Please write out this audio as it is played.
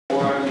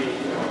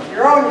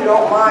Your own you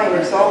don't mind.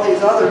 It's all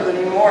these others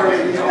anymore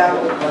that you have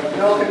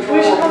no control.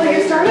 We should probably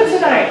get started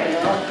tonight.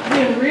 I'm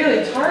being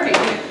really tardy.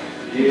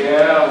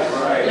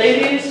 Yeah, right.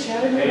 Ladies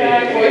chatting in the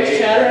back, boys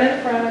chattering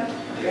in front.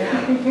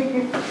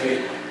 Hey,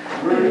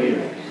 we're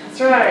here.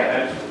 That's right.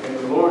 And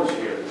the Lord's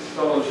here.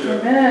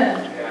 Fellowship.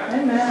 Amen.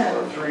 Yeah. Amen.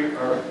 Or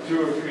two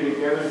or three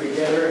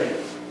together, and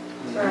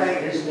That's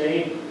right. His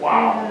name.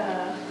 Wow.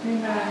 Yeah.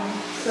 Amen.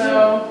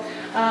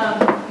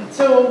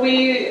 So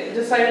we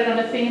decided on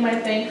a theme, I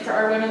think, for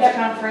our women's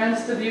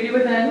conference, The Beauty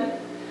Within.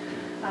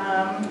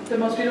 The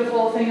most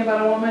beautiful thing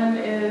about a woman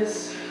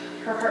is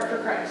her heart for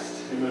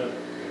Christ. Amen.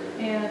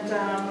 And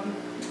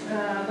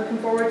looking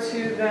forward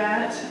to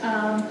that.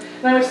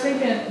 And I was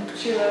thinking,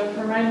 Sheila,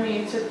 remind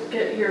me to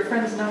get your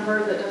friend's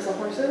number that does the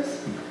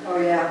horses. Oh,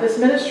 yeah. This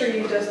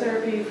ministry does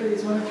therapy for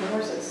these women for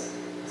horses.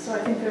 So I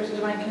think there's a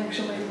divine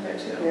connection waiting there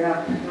too.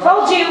 Yeah.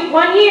 Told you,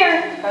 1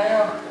 year. I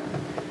know.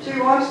 She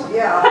wants,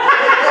 yeah. She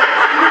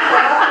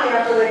asked me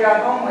after they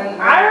got home when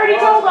I already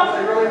told them.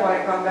 they really want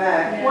to come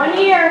back. Yeah. 1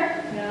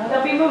 year. Yeah.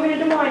 They'll be moving to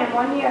Des Moines in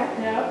 1 year.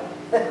 Yep.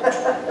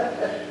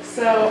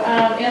 So,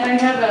 and I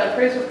have a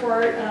praise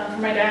report for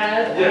my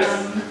dad. Yes.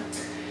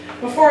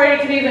 Before I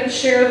could even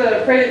share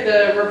the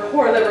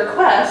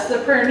request, the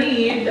prayer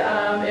need,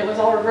 it was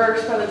all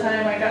reversed by the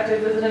time I got to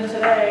visit him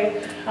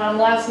today.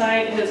 Last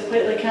night, his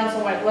platelet counts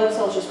and white blood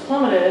cells just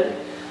plummeted,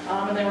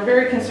 and they were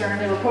very concerned.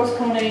 They were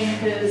postponing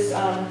his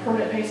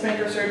permanent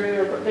pacemaker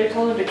surgery. They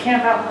told him to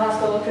camp out in the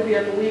hospital. It could be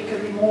up a week,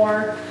 could be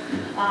more.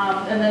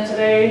 And then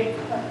today,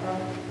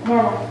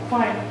 normal,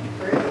 fine.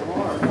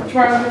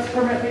 Tomorrow, his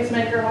permanent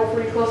pacemaker.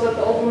 Hopefully, close up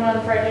the old one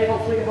on Friday.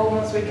 Hopefully, get hold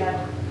one this weekend.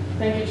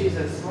 Thank you,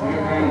 Jesus.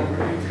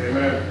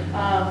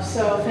 Amen.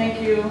 So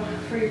thank you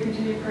for your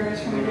continued prayers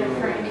for my dad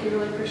Frank. He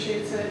really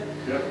appreciates it.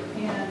 Yep.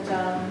 And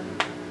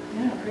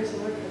yeah, praise the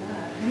Lord for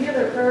that. Any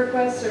other prayer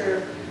requests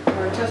or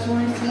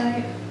testimonies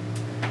tonight?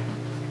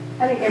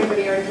 I think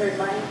everybody already heard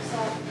mine. So.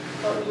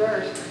 What was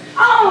yours?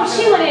 Oh,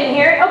 Sheila didn't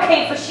hear it.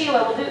 Okay, for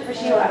Sheila. We'll do it for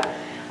Sheila.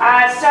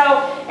 So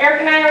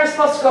Eric and I are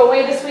supposed to go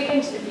away this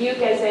weekend to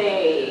Dubuque as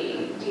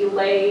a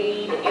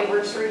delayed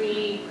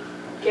anniversary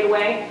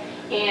getaway.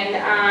 And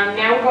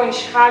now we're going to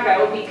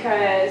Chicago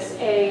because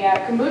a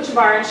kombucha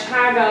bar in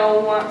Chicago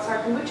wants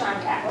our kombucha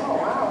on tap. Oh,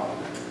 wow.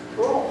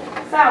 Cool.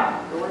 So,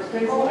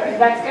 Praise the Lord.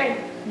 that's good.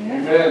 Yeah.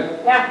 Amen.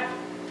 Yeah.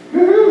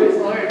 Praise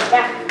the Lord.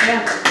 Yeah.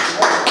 Yeah.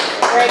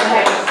 Great,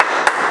 thanks.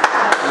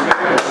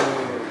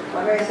 I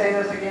may say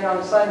this again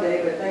on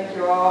Sunday, but thank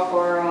you all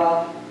for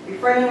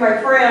befriending my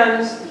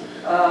friends.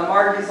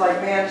 Margie's like,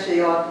 man,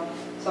 Sheila,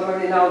 some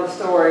of you know the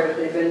story, but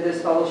they've been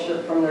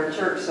disfellowshipped from their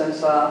church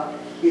since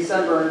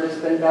December and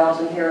just been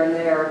bouncing here and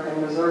there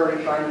in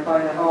Missouri trying to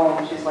find a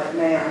home. She's like,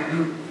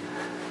 man,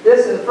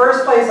 this is the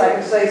first place I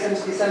can say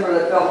since December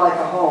that felt like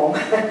a home.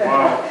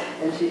 Wow.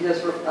 And she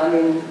just, I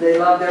mean, they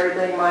loved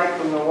everything, Mike,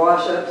 from the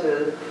wash-up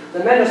to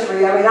the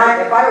ministry. I mean,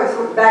 if I was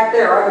back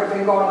there, I would have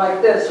been going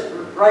like this,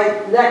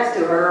 right next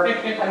to her.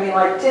 I mean,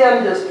 like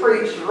Tim just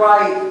preached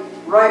right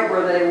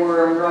where they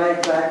were and right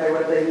exactly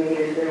what they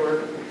needed. They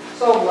were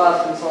so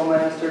blessed and so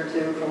ministered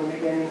to from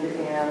beginning to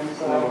end.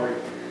 So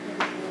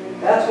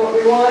that's what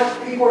we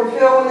want people to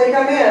feel when they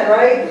come in,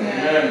 right?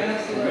 Amen.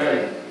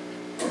 Absolutely.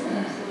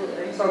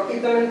 Absolutely. So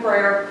keep them in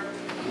prayer.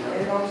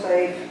 Get them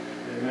safe.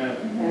 Amen.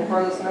 And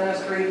for this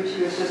ministry,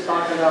 she was just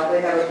talking about,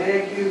 they have a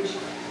big, huge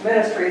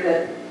ministry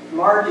that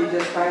Margie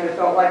just kind of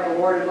felt like the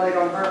Lord had laid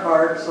on her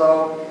heart.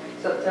 So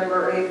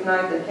September 8th,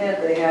 9th, and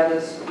 10th, they had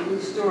this Blue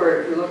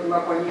Stewart. If you look them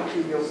up on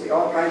YouTube, you'll see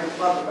all kinds of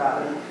stuff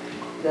about it.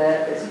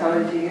 That is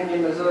coming to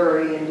Union,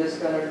 Missouri, and just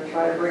going to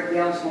try to break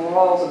down some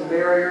walls and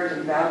barriers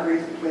and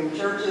boundaries between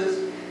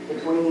churches,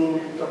 between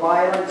the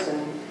violence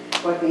and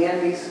what the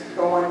enemy's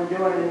going and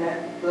doing in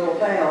that little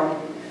town.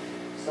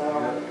 So,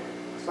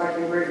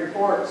 expecting great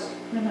reports.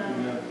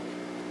 Amen.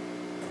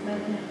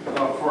 Amen.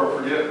 Before I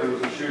forget, there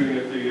was a shooting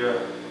at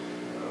the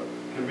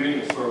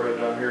convenience store right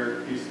down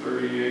here, East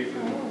 38th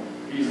and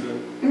Easton,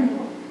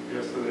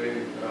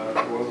 yesterday.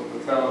 There was a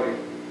fatality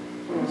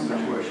from the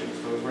situation,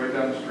 so it was right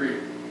down the street.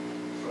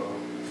 So,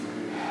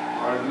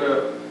 rise it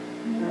up.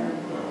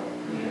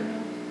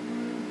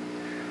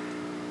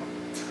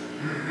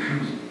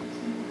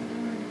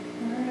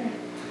 Alright.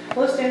 Well,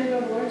 let's stand and go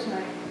to the Lord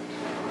tonight.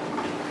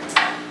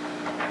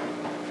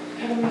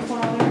 Heavenly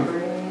Father,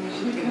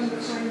 we come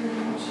before you in the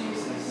name of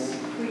Jesus.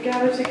 We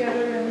gather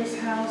together in this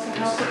house, a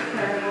house of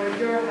prayer, Lord,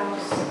 your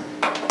house.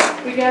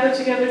 We gather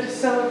together to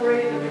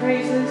celebrate the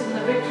praises and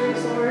the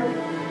victories, Lord.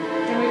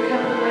 And we've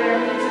come to lay our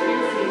needs at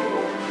your feet,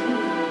 Lord.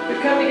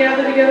 We've come to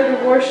gather together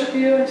to worship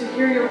you and to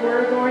hear your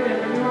word, Lord,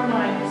 and renew our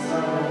minds.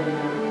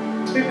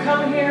 We've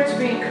come here to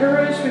be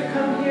encouraged. We've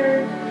come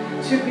here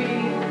to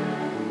be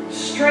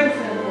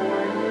strengthened,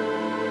 Lord.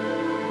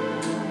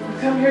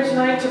 We've come here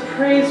tonight to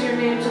praise your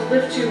name, to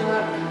lift you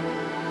up,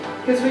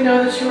 because we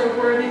know that you are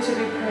worthy to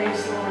be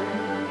praised, Lord.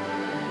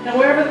 And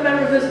wherever the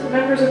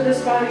members of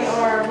this body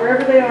are,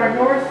 wherever they are,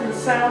 north and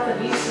south and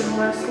east and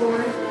west,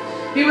 Lord,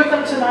 be with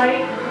them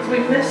tonight as we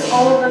miss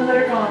all of them that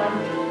are gone.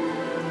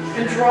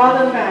 And draw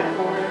them back,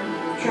 Lord.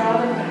 Draw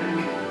them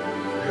back.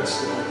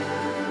 Yes, Lord.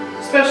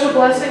 special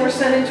blessing we're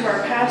sending to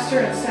our pastor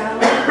and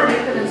Sally,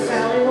 Nathan and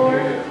Sally,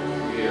 Lord.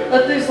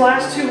 Let these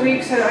last 2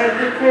 weeks, I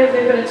pray that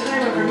they've been a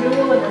time of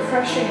renewal and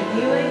refreshing and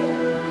healing.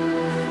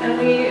 And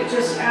we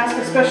just ask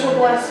a special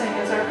blessing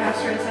as our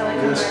pastor and Sally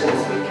come back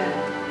this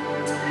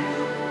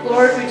weekend.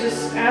 Lord, we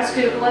just ask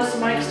you to bless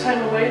Mike's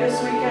time away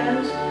this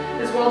weekend,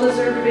 his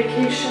well-deserved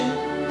vacation.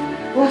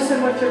 Bless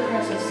him with your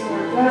presence,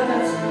 Lord.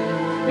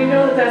 God, we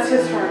know that that's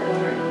his heart,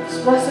 Lord.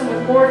 Just bless him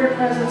with more of your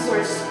presence,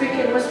 Lord. Speak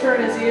and whisper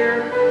in his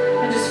ear,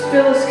 and just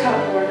fill his cup,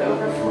 Lord, to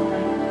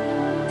overflowing.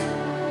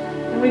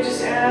 And we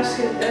just ask,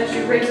 as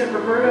you raise up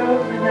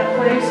Roberto in that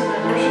place, in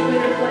that worship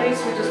leader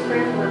place, we just pray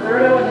for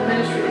Roberto and the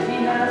ministry that he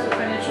has with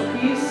financial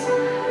peace.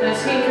 And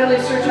as he and Kelly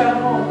search out a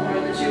home,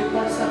 Lord, that you would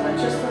bless them in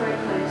just the right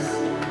place.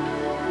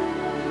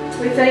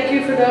 We thank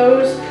you for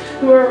those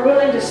who are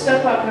willing to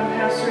step up when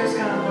Pastor is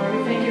gone, Lord.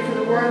 We thank you for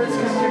the word that's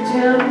come through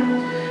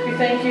Tim. We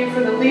thank you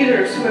for the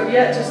leaders who have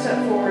yet to step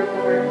forward,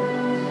 Lord.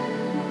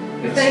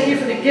 We thank you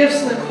for the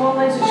gifts and the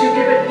callings that you've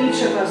given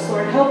each of us,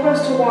 Lord. Help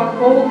us to walk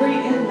boldly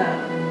in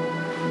them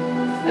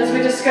as we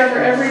discover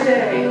every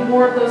day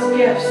more of those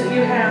gifts that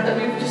you have that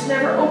we've just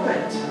never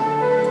opened.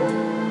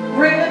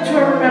 Bring them to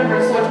our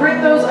remembrance, Lord.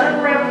 Bring those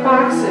unwrapped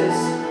boxes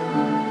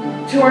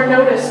to our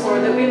notice,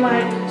 Lord, that we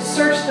might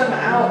search them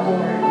out,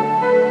 Lord.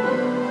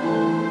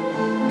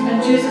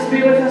 And Jesus,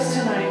 be with us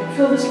tonight.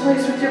 Fill this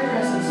place with your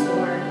presence,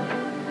 Lord.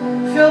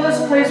 Fill this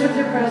place with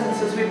your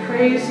presence as we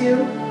praise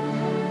you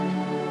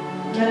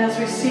and as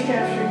we seek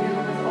after you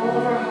with all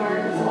of our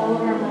heart, with all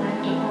of our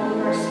mind, and all of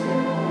our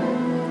spirit, Lord.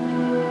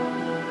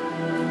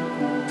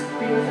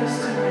 Be with us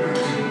tonight in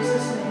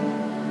Jesus' name.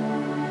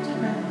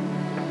 Amen.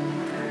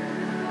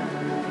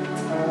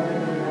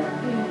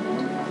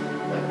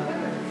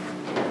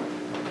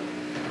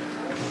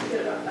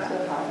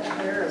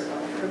 Hair is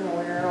not trim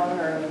wear on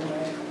her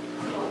anyway.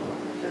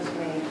 Just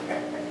me.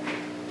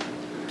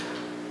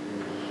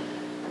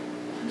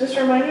 Just a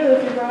reminder that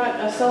if you brought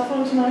a cell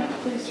phone tonight,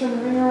 please turn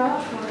the ringer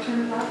off or turn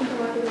it off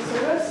until after the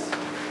service.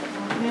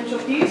 Financial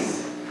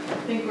peace. I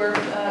think we're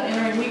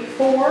entering week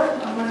 4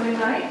 on Monday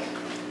night.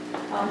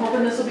 I'm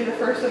hoping this will be the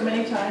first of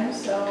many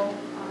times. So,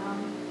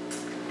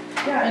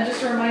 yeah, and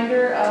just a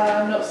reminder,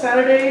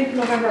 Saturday,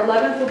 November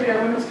 11th will be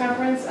our women's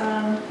conference.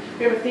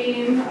 We have a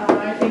theme.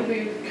 I think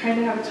we kind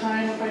of have a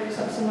time. We'll probably do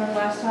something similar to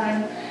last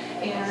time.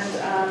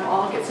 And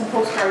I'll get some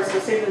postcards, so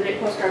save the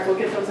date postcards. We'll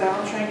get those out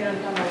and try and get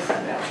them done by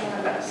Sunday. I'll try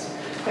my best.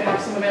 If I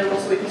have some available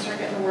so we can start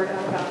getting the word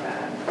out about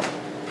that.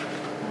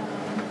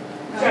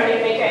 Do you want me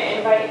to make an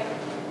invite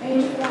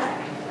page for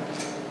that?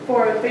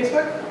 For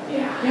Facebook?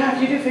 Yeah. Yeah,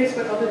 if you do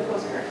Facebook, I'll do the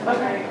postcard.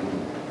 Okay.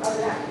 I'll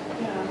do that.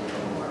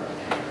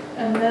 Yeah.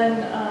 And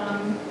then,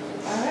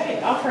 all right,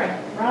 offering.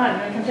 Ron, you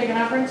want to come take an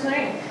offering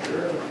tonight?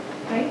 Sure.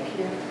 Thank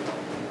you.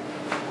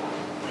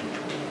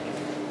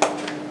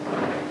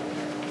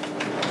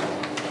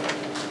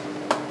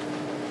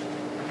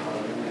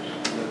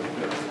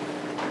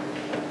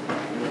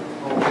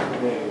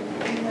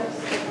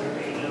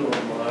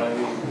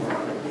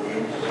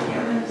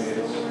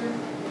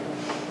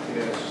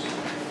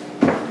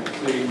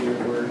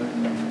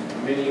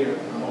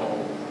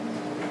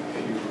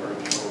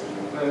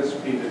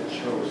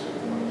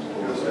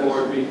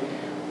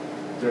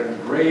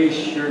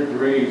 Your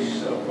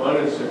grace,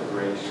 abundance of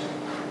grace.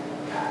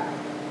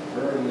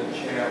 Burn the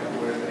chaff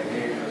away that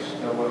gave us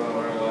stubble in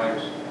our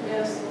lives.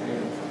 Yes.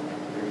 And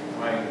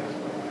refine us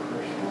like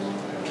Christians.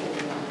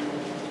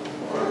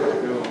 Lord,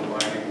 do a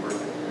mighty work of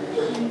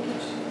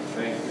grace.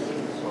 Thank you.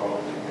 It's all.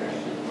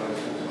 Bless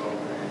us all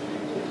in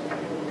Jesus'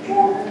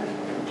 name.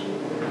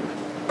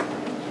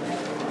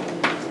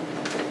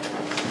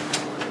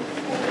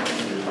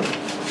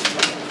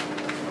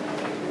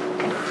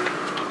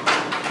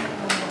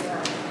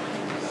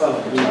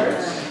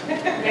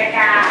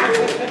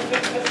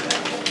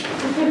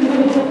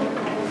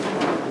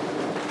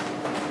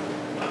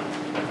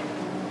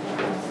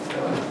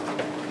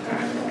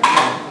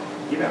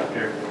 Get out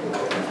there.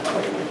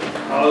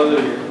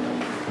 Hallelujah.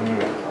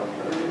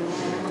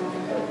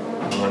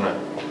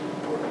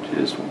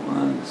 Just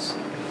once.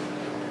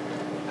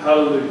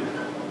 Hallelujah.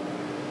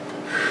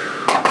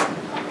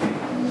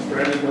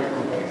 Brandon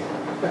microphone.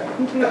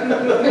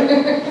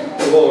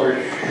 Lord.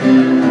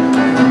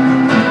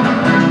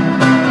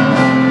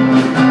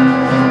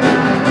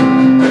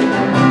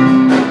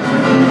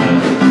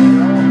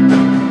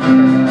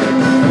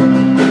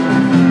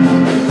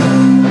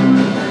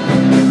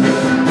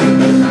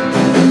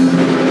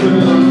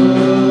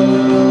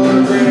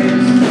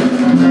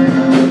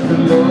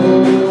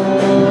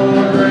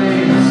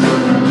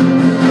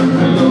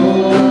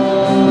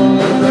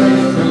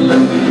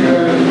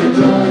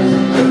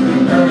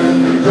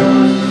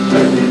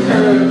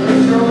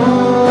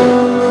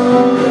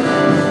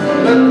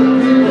 Let the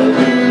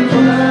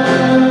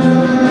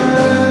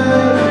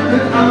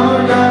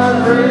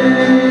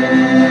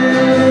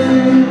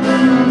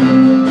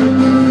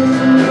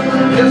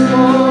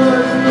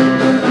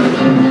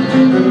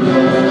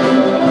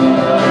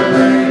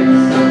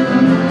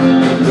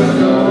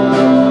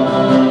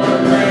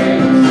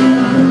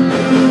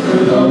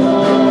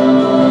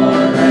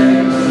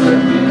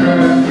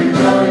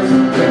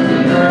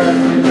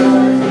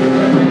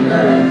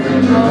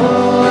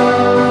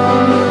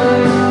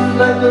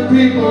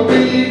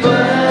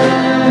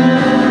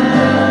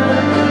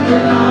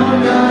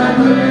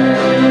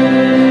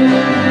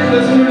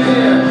Let's do it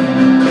again.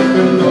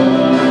 The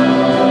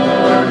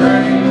Lord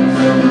reigns.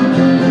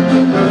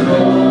 The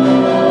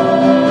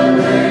Lord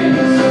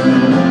reigns.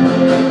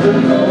 The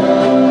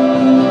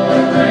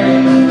Lord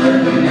reigns.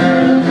 Let the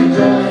earth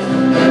rejoice.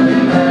 Let the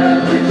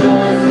earth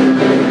rejoice.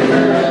 Let the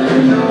earth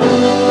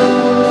rejoice.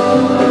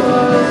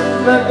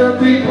 Let the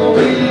people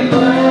be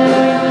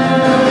glad.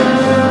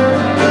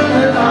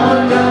 Let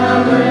our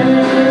God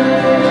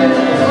reign.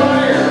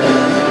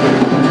 Fire.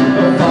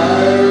 The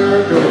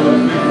fire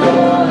goes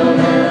before him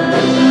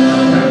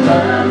and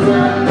burns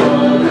up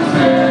all his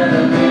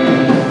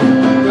enemies.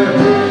 The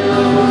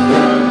hills will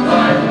stand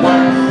like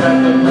wax at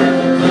the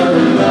presence of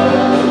the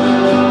Lord.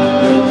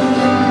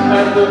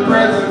 At the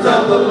presence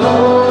of the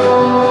Lord.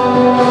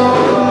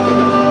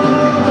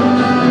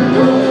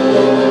 The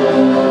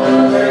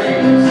Lord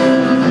reigns.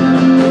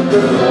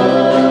 The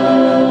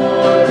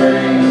Lord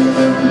reigns.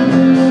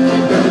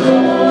 The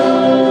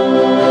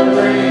Lord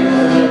reigns.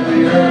 Let the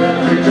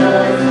earth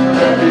rejoice.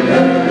 Let the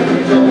earth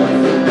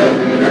rejoice. Let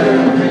the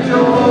earth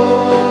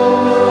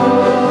rejoice.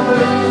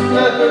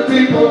 Let the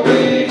people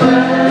be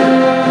glad.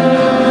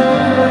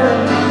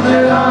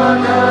 Let our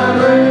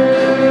God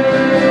reign.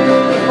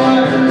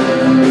 Fire.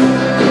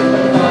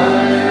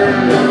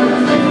 Fire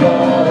burns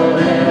before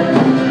him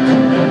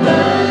and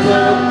burns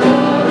up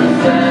all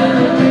his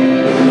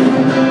enemies.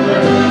 The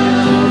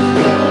hills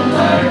come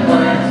like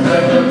wax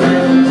at the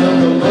presence of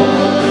the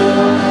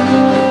Lord.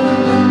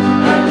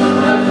 At the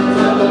presence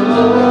of the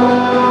Lord.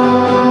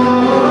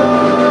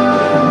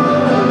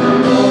 The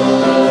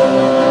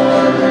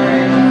Lord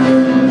reigns.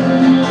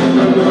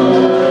 The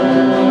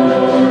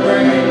Lord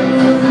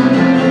reigns.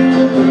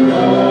 The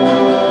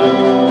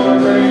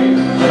Lord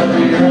reigns. Let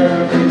the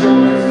earth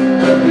rejoice.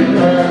 Let the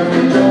earth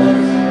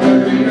rejoice.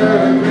 Let the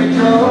earth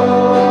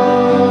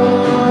rejoice.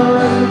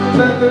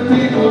 Let the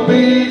people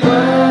be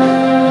glad.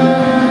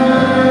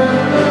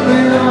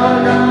 Let our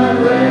God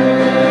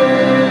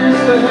reigns.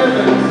 The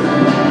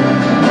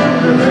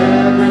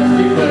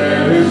heavens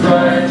declare his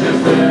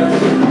righteousness.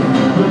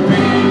 The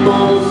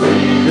people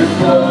sing his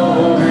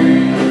glory.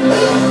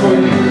 For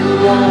you,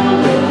 O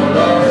Lord,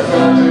 are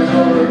exalted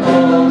over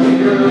all the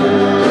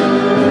earth.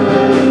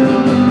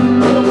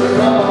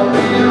 Over all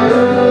the earth.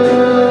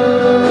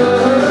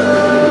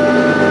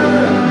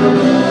 The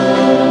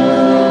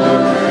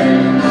Lord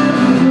reigns.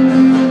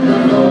 The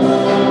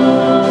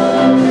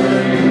Lord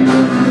reigns.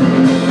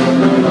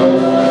 The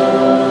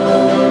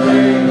Lord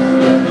reigns.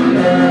 Let the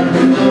earth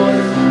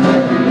rejoice.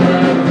 Let the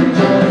earth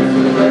rejoice.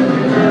 Let the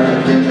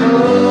earth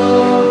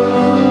rejoice.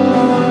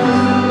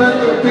 Let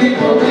the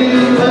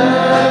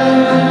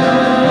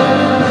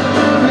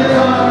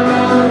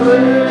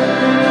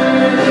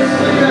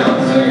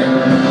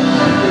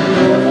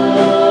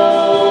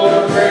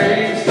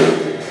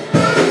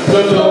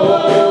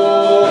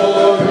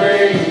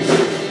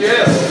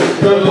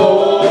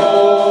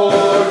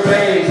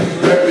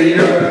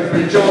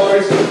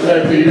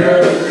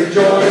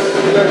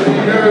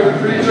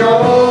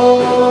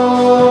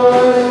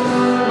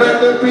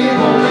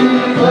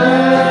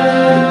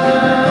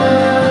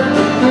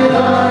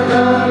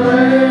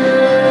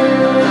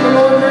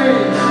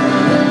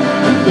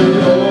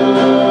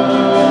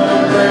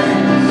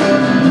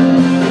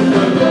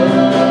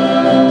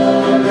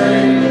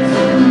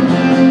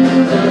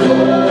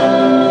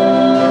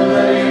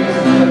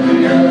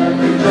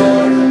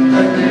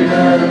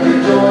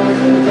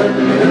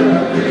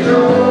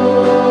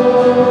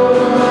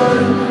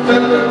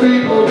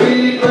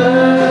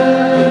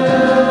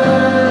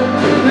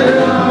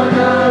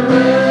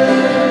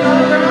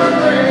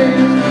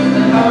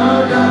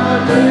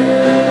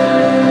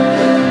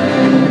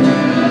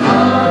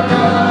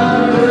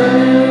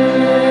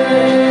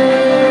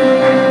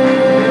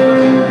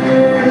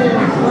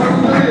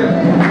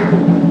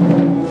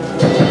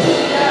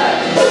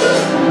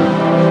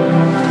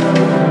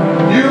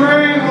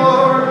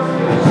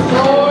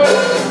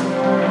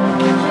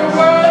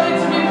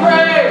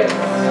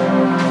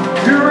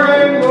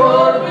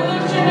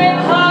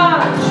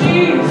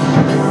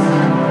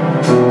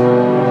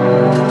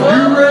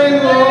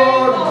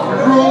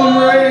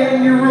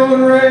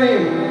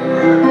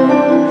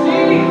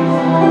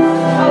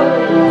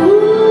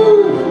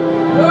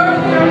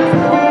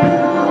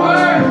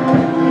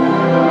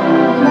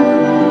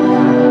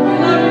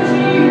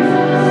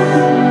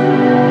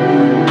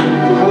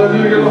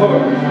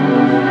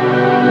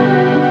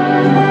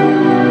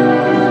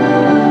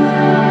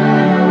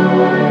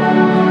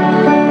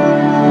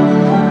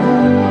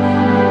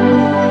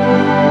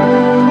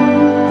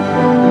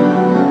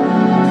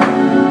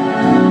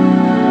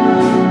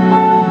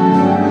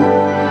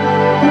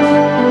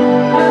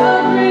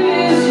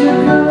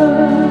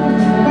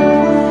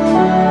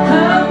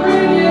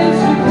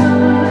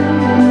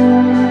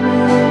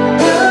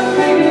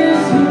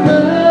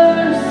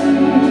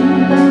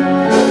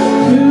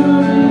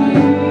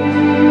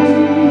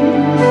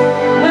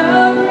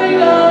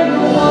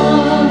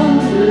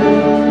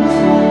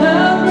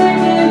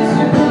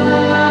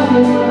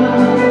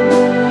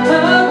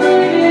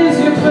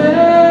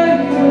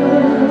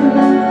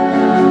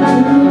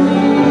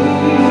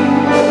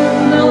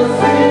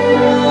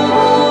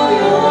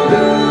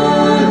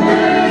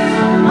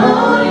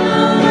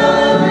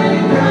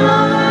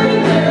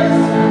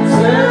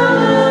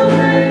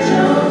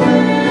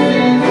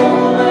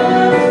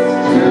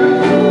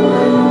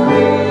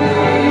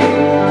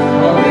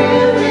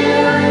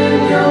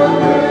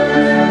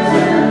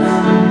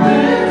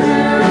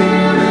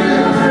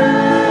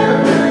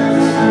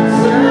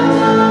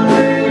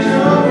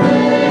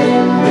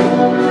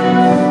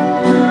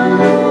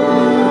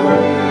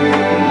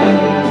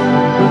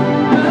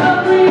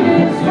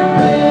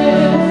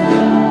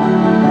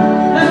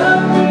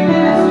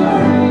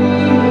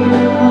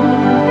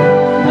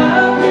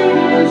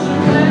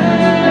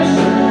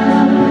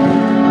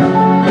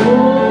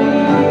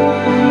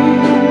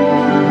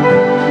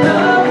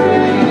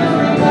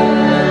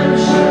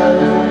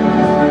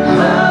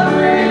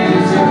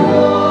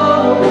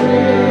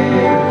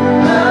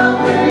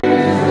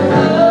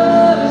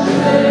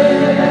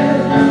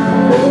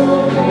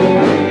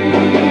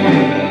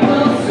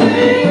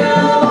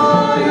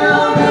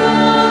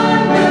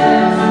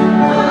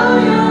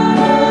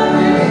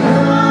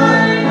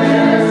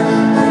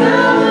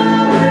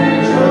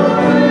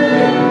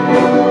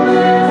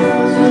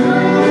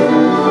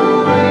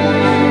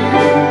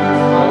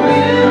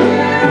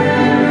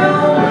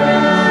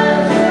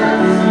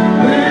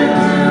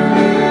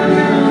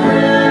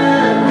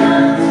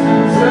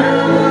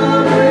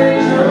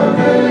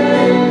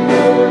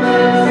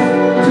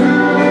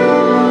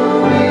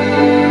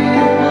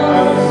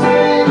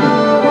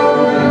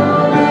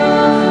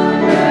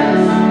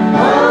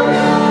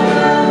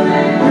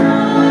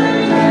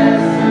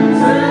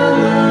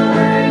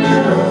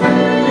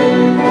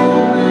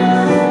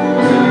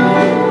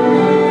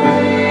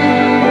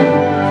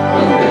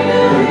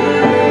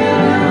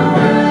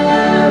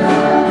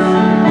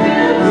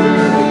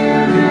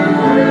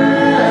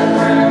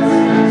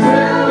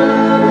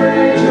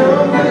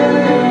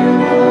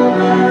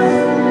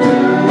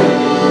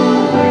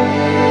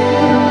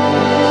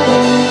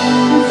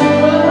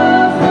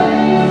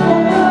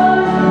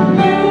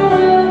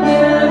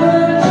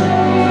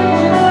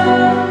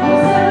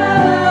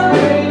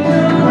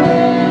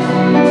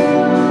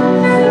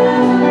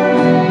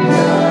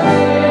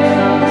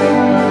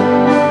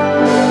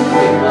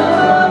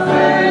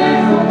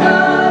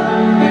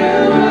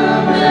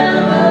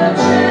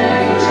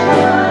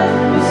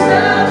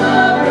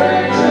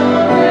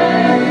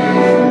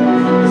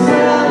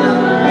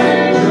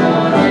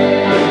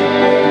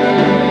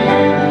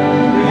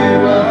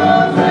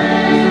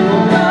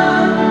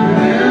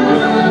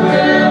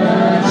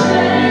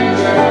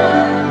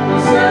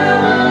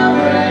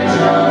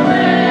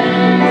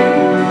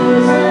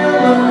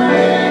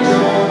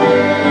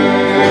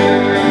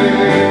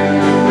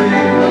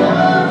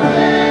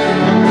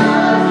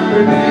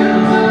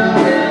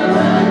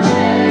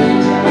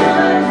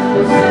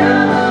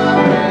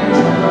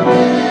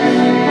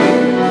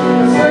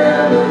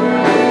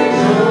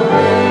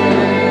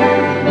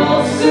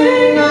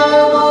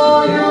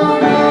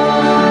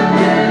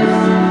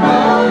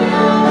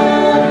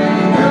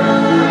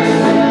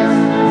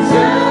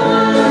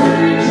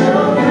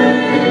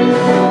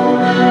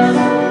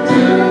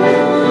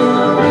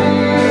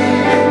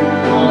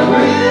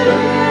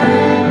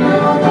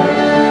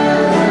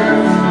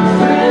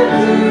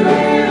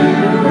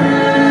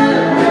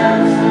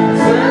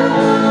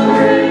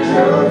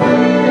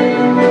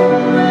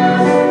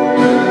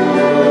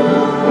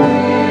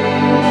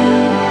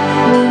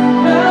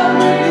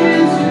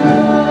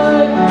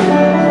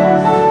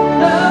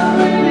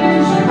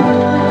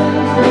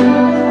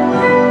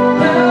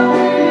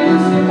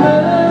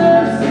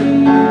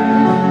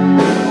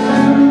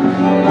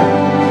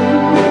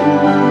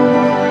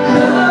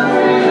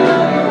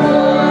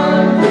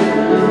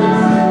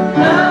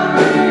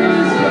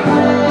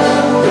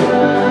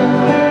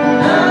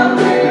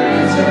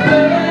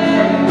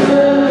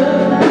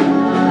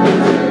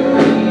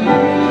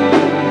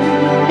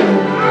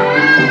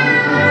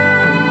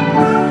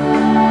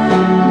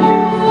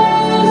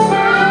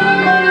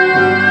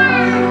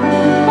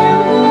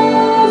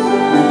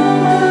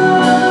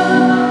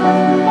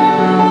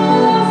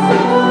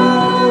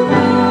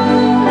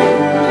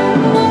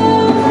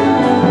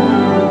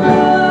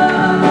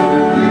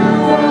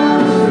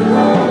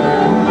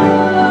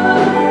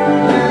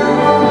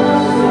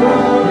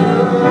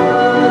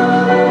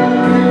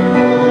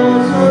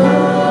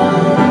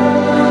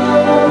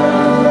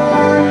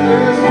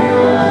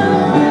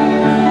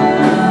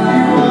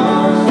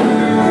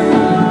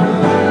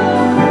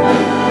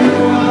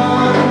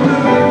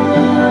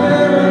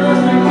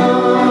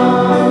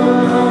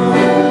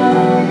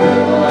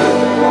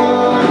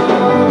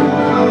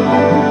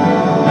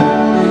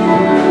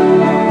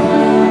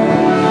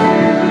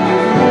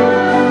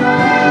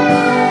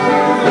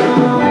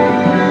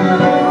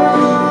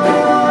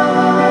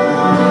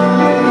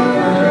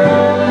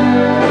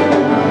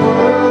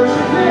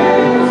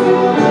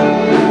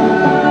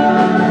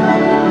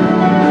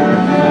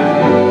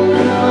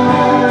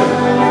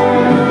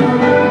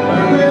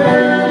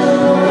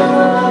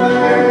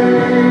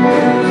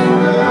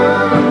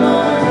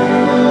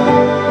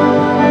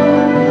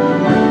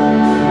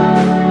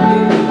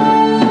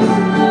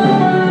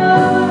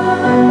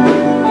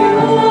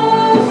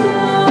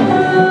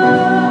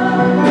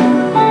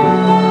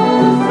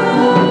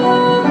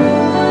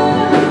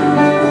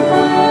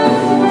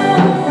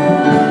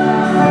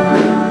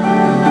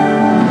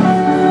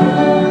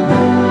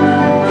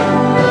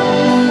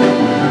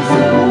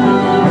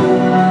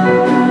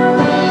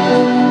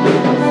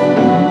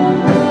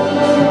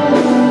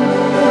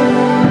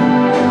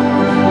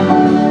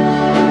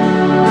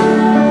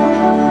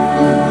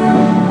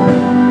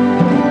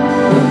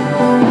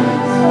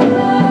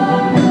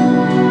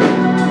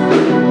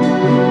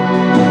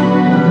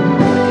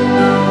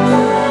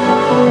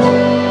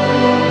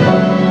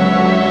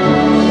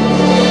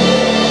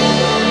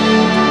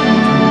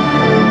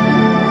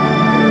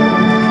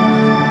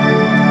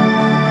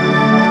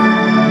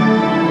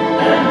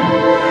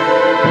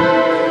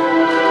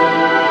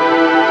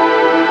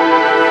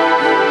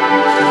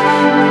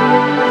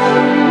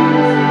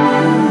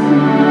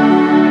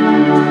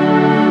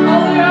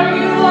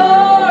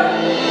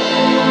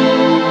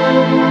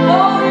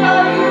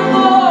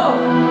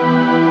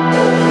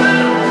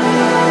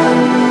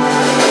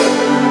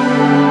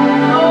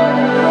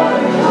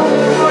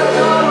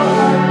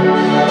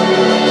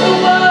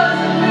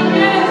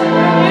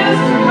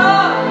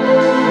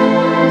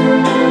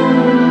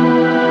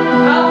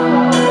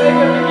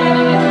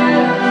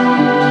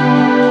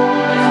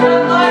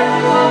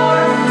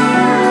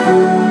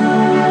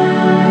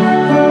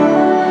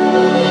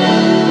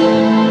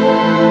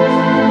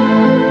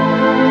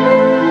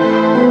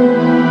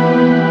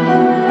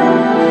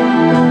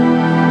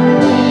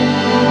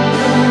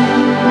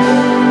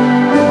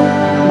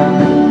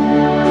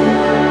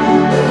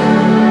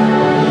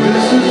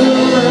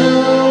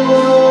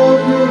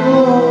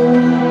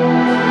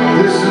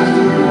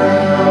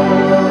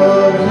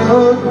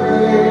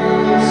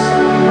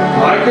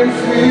can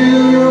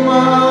feel your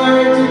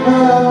mighty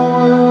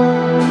power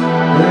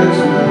that's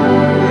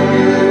moving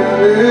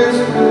in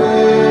this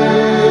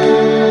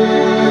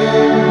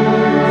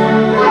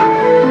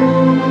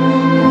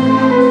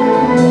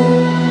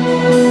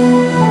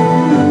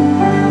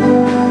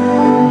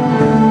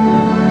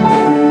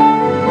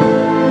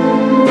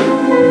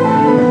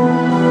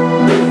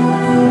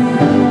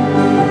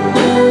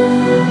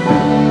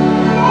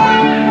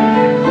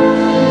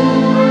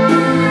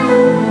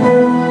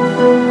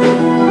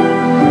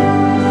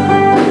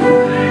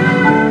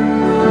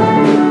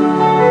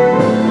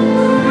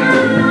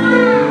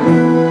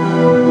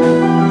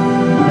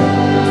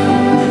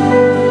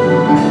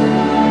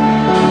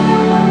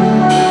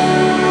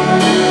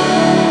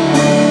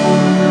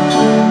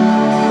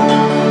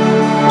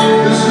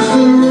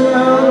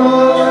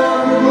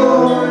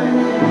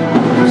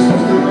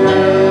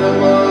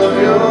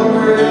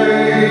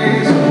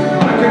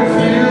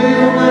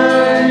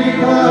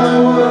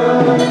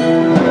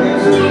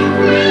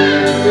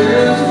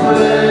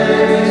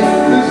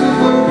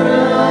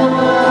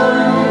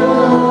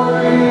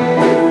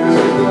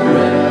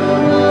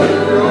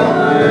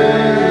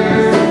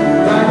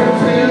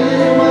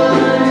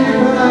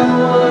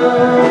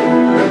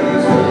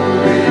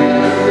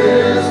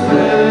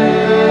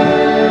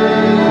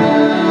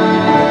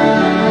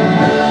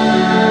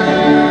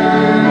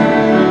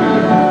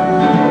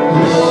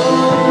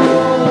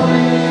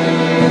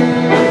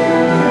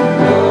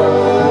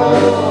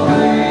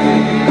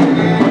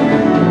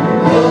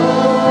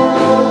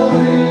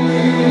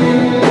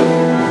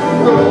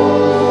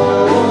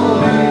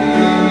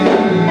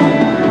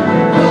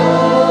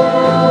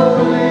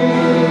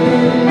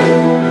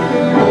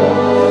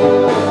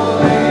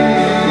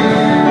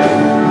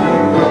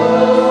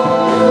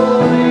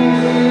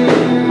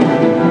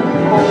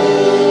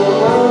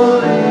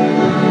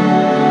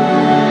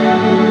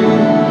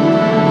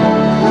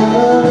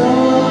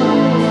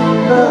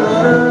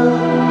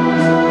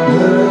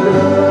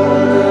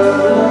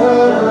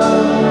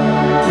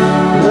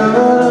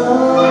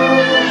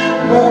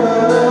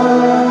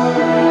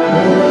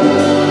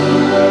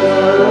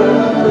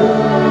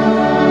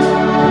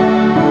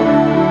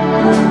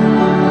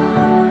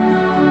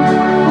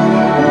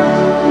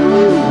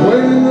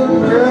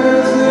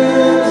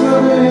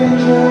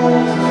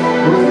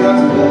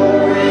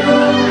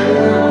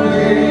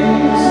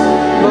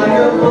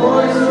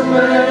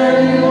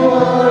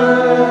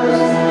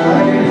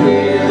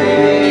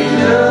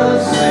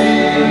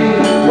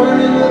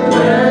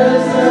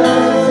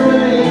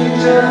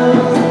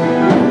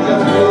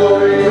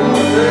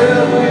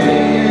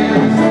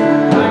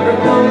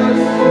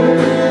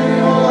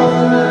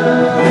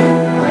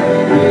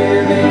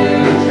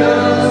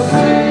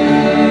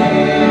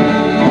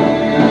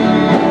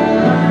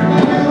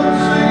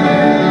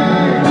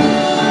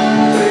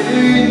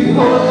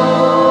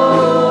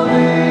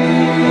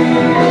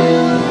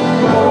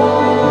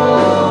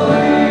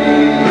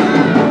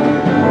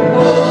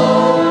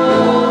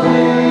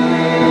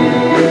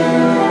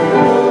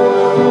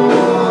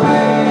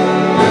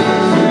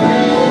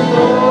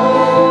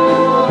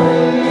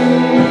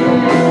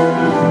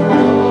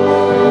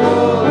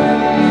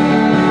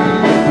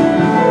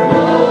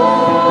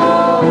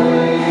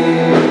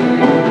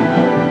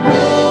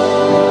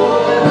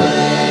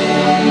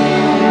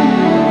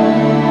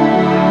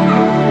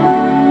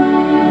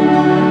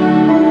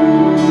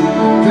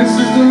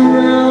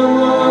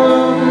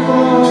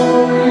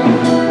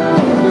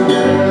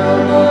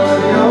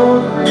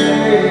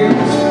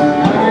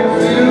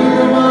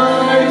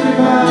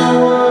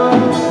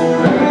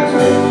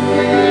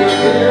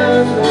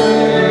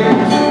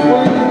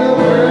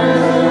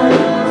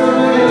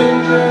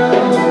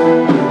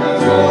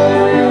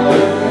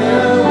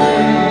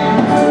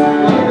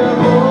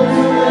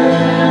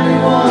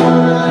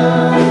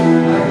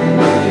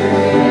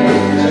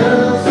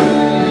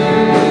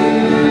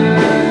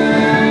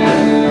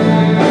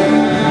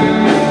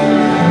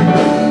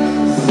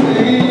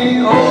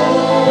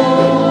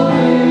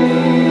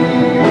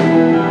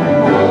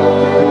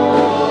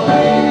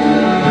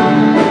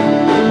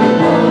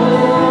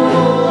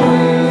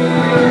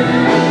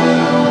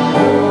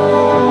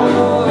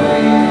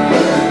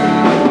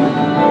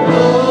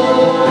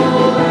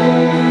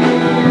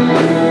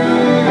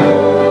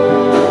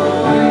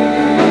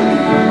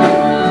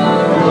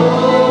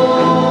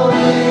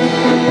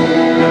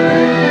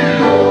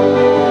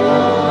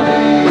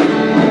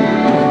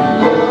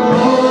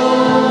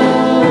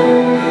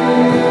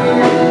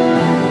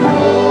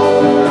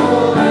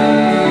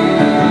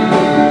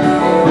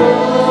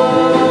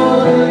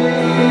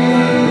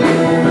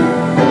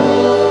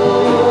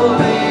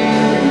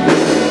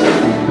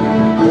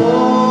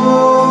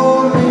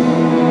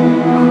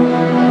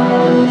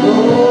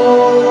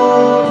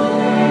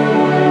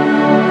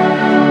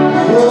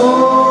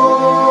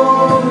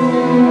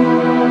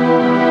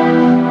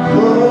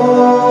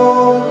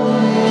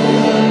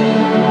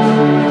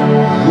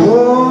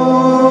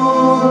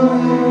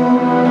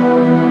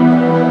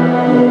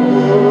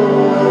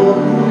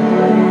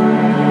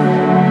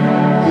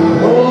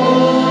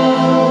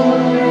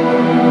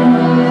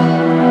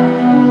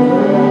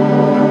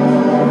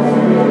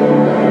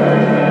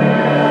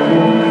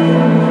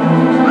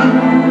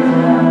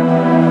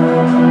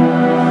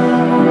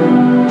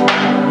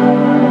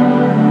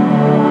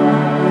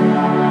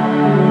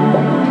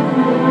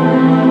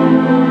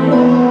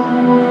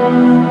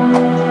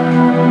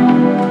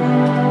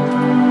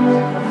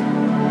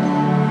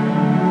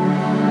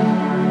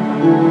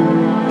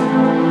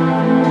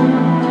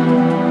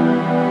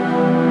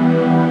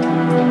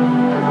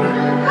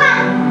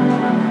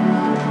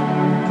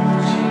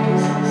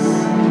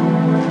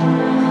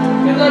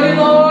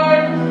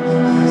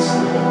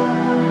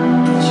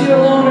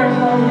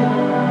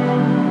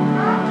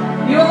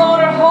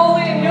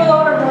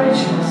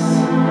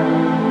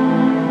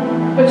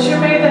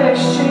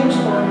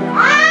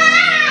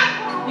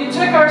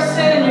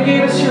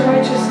us your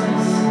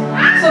righteousness,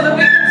 so that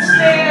we can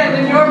stand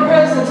in your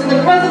presence, in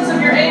the presence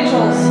of your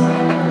angels,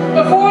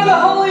 before the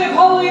Holy of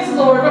Holies,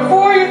 Lord,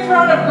 before your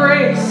throne of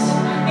grace.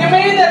 You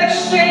made that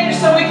exchange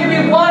so we can be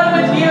one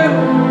with you,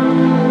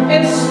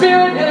 in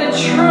spirit and in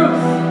truth.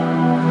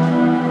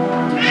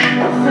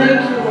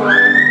 Thank you,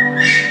 Lord.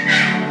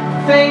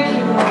 Thank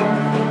you, Lord.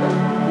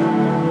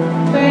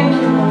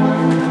 Thank you, Lord.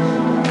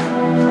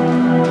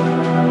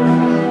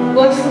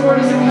 Bless the word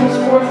as it comes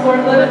forth,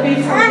 Lord. Let it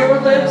be from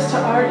your lips to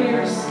our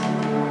ears.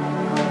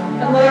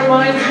 And let our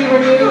minds be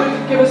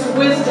renewed. Give us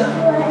wisdom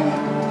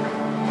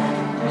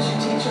as you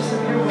teach us of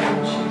your word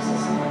in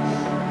Jesus' name.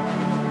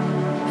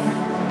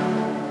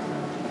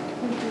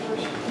 Thank you,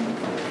 worship.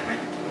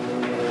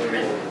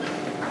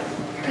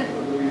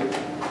 Hallelujah.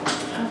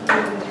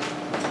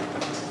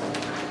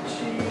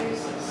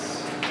 Jesus.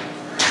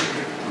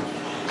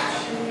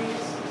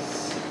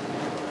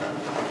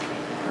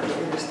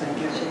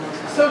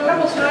 So a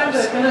couple times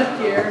I've been up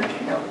here.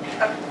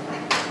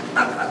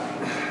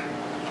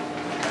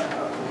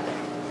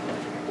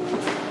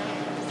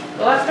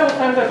 The last couple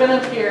times I've been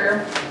up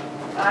here,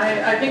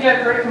 I think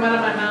I've heard it come out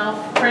of my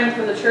mouth, praying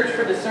for the church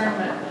for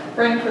discernment,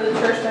 praying for the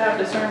church to have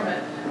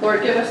discernment.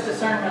 Lord, give us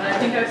discernment. I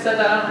think I've said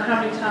that I don't know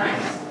how many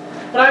times.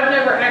 But I've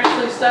never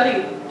actually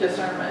studied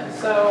discernment.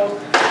 So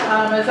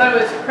as I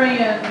was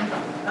praying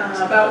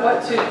about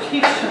what to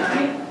teach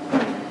tonight,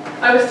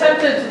 I was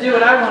tempted to do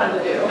what I wanted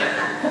to do.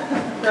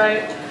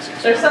 Right?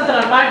 There's something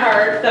on my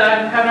heart that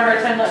I'm having a hard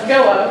time letting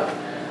go of,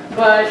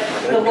 but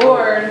the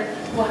Lord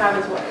will have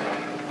his way.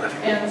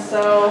 And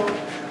so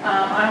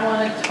I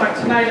wanted to talk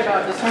tonight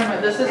about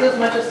discernment. This is as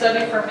much a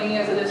study for me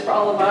as it is for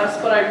all of us,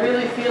 but I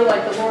really feel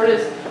like the Lord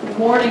is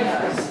warning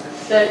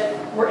us that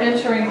we're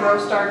entering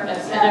gross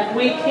darkness. And if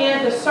we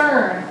can't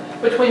discern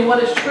between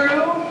what is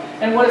true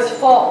and what is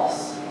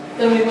false,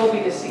 then we will be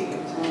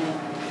deceived.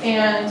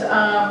 And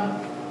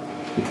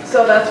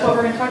so that's what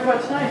we're going to talk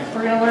about tonight.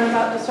 We're going to learn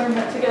about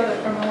discernment together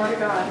from the Word of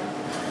God.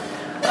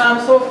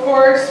 So of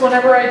course,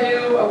 whenever I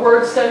do a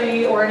word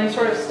study or any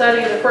sort of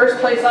study, the first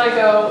place I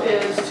go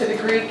is to the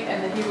Greek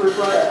and the Hebrew root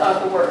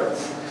of the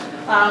words.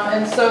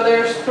 And so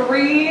there's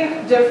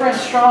 3 different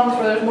Strongs,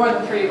 well there's more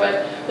than 3,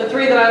 but the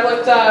 3 that I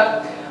looked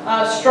up,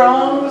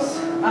 Strong's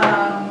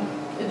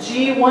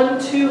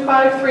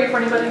G1253, for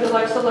anybody who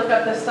likes to look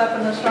up this stuff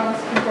in the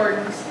Strong's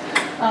Concordance.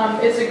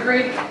 It's a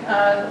Greek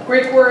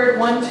word,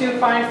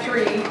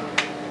 1253,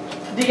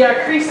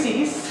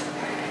 diakrisis.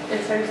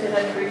 It's how you say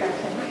that in Greek, I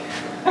think.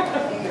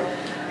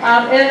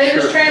 And it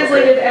is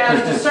translated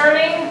as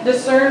discerning,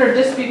 discern, or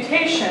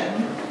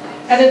disputation,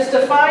 and it's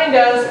defined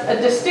as a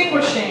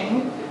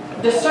distinguishing,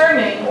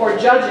 discerning, or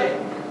judging,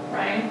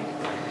 right?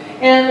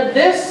 And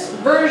this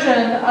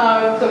version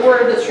of the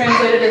word that's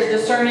translated as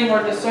discerning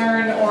or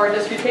discern or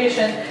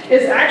disputation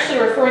is actually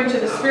referring to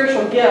the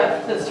spiritual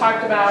gift that's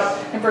talked about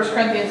in 1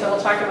 Corinthians, and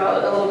we'll talk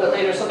about it a little bit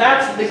later. So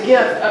that's the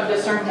gift of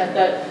discernment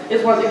that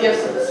is one of the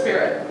gifts of the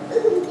Spirit.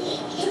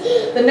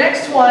 The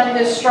next one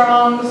is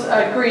Strong's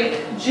Greek,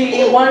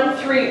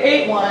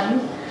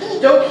 G1381.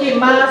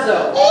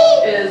 Dokimazo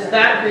is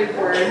that Greek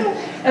word.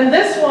 And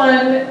this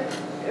one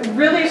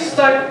really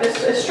struck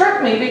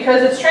me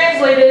because it's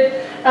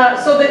translated,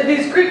 so that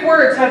these Greek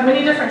words have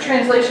many different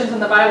translations in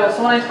the Bible.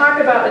 So when I talk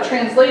about a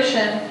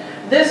translation,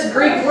 this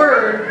Greek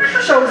word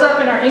shows up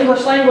in our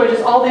English language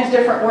as all these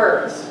different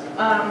words.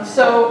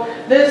 So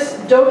this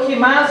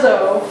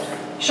dokimazo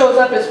shows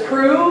up as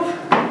prove,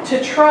 to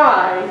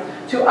try,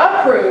 to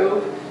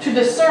approve, to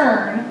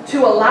discern,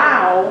 to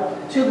allow,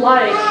 to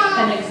like,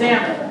 and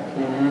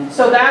examine.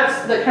 So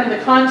that's the kind of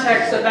the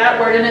context of that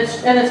word, and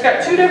it's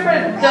got 2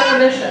 different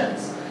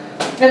definitions.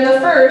 And the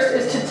first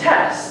is to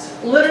test,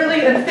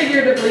 literally and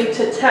figuratively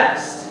to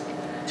test,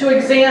 to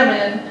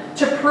examine,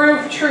 to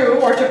prove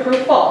true or to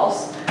prove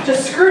false, to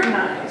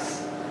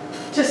scrutinize,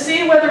 to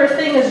see whether a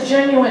thing is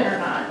genuine or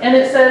not. And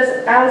it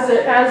says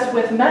as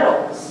with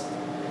metals.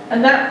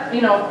 And that,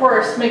 of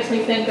course, makes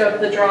me think of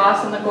the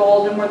dross and the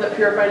gold and where the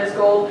purified is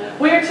gold.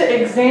 We are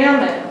to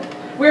examine.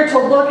 We are to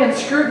look and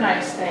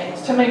scrutinize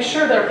things to make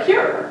sure they're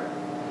pure.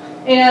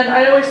 And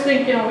I always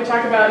think, we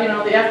talk about,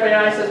 the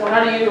FBI says, well,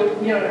 how do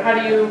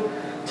you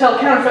tell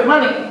counterfeit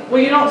money? Well,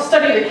 you don't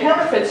study the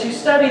counterfeits, you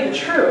study the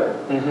true.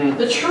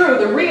 The true,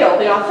 the real,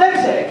 the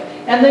authentic.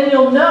 And then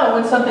you'll know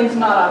when something's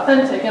not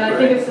authentic. And I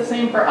think it's the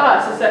same for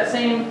us. It's that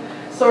same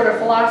sort of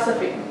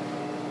philosophy.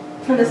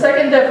 And the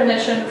second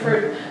definition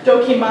for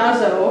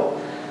dokimazo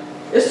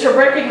is to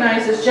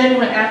recognize as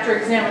genuine after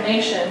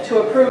examination, to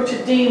approve, to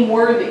deem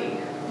worthy.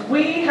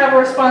 We have a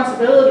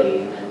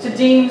responsibility to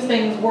deem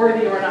things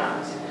worthy or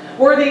not.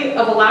 Worthy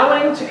of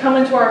allowing to come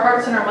into our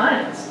hearts and our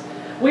minds.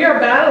 We are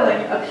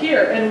battling up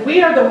here, and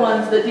we are the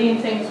ones that deem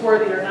things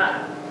worthy or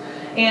not.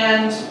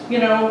 And,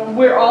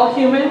 we're all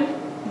human.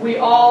 We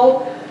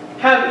all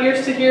have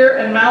ears to hear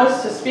and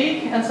mouths to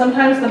speak, and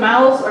sometimes the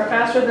mouths are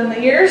faster than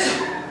the ears.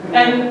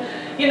 And,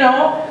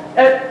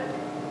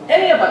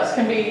 any of us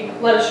can be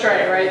led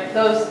astray, right?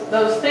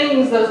 Those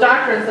things, those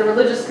doctrines, the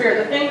religious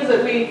spirit, the things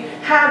that we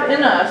have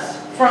in us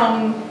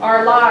from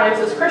our lives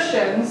as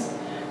Christians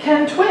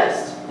can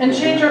twist and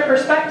change our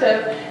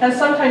perspective and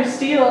sometimes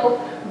steal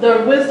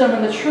the wisdom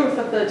and the truth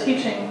of the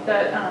teaching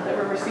that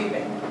we're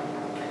receiving.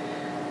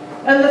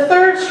 And the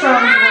third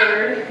Strong's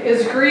word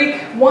is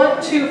Greek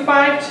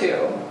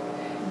 1252,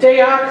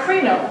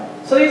 diakrino.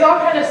 So these all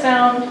kind of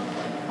sound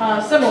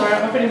similar. I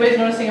don't know if anybody's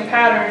noticing a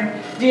pattern.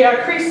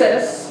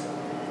 Diakrisis,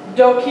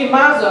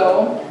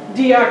 dokimazo,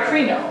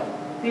 diakrino.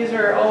 These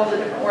are all the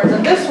different words.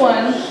 And this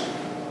one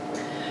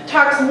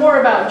talks more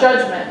about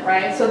judgment,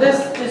 right? So this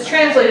is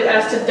translated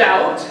as to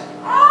doubt,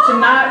 to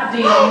not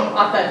deem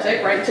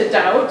authentic, right? To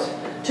doubt,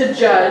 to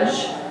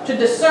judge, to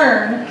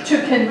discern,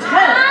 to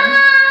contend,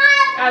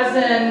 as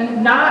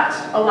in not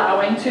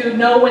allowing, to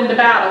know when to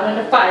battle, when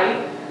to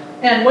fight,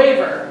 and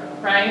waver,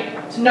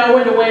 right? To know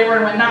when to waver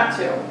and when not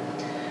to.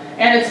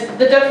 And it's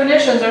the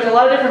definitions, there's a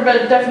lot of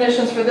different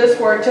definitions for this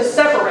word, to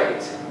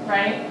separate,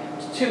 right?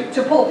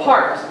 To pull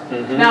apart.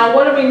 Now,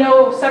 what do we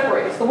know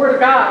separates? The Word of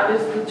God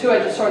is the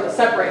two-edged sword that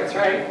separates,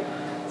 right?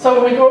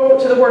 So when we go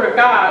to the Word of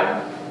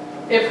God,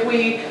 if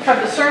we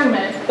have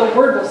discernment, the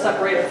Word will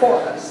separate it for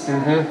us.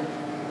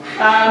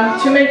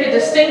 To make a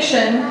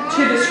distinction,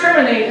 to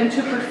discriminate, and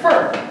to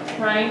prefer,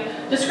 right?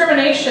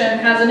 Discrimination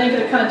has a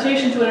negative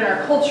connotation to it in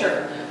our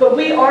culture, but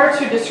we are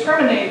to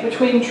discriminate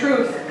between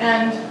truth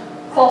and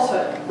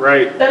falsehood.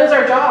 Right. That is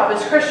our job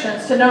as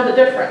Christians, to know the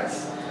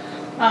difference.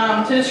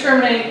 To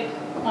discriminate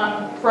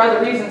for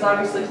other reasons,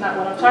 obviously, is not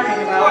what I'm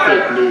talking about.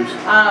 Fake news.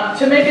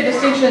 To make a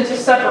distinction and to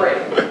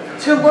separate.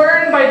 To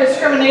learn by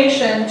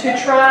discrimination, to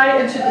try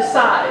and to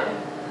decide.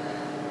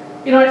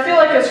 You know, I feel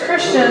like as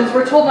Christians,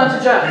 we're told not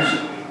to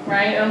judge,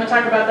 right? And I'm going to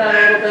talk about that a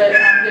little bit,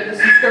 get into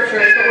some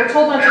scriptures, but we're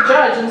told not to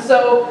judge, and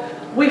so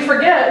we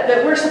forget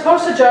that we're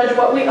supposed to judge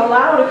what we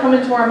allow to come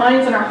into our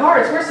minds and our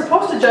hearts. We're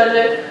supposed to judge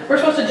it. We're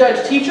supposed to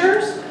judge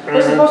teachers.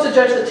 We're supposed to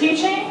judge the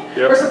teaching.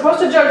 We're supposed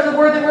to judge the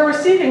word that we're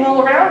receiving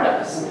all around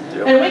us.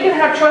 And we can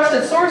have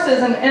trusted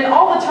sources, and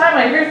all the time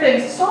I hear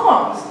things,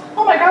 songs.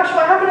 Oh my gosh,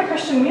 what happened to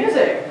Christian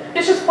music?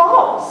 It's just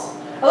false.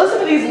 I listen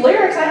to these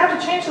lyrics, I have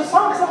to change the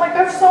song because I'm like,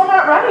 that's so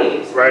not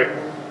right. Right.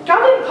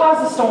 God didn't cause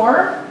the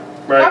storm.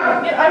 Right.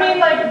 God, I mean,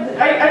 like,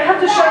 I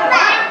have to shut it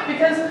off,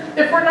 because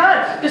if we're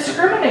not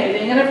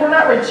discriminating and if we're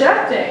not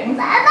rejecting,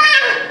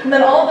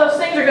 then all of those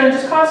things are going to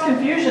just cause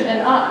confusion in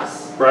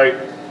us. Right.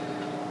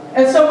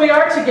 And so we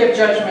are to give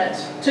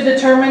judgment, to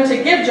determine,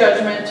 to give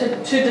judgment,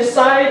 to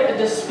decide a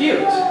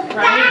dispute,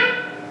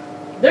 right?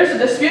 There's a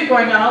dispute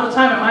going on all the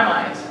time in my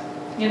mind,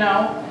 you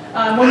know.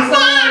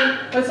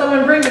 When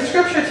someone brings a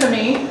scripture to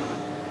me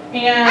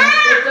and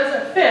it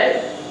doesn't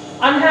fit,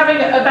 I'm having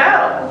a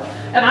battle.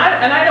 And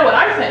I know what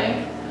I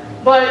think,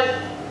 but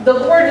the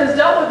Lord has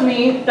dealt with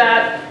me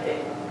that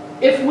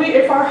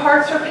if our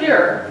hearts are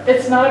pure,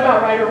 it's not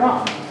about right or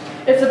wrong.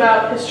 It's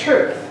about His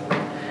truth.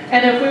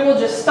 And if we will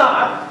just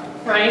stop,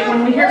 right,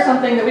 when we hear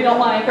something that we don't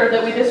like or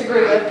that we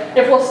disagree with,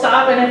 if we'll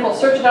stop and if we'll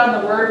search it out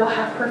in the Word, we'll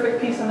have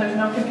perfect peace and there's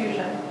no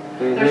confusion.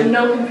 There's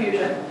no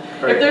confusion.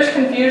 Right. If there's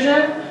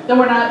confusion, then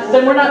we're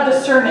not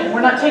discerning.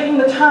 We're not taking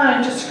the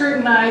time to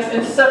scrutinize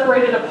and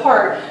separate it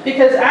apart.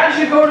 Because as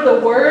you go to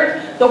the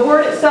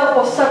Word itself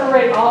will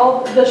separate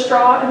all the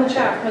straw and the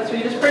chaff. That's what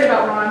you just prayed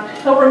about, Ron.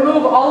 He'll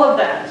remove all of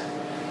that.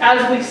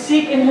 As we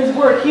seek in His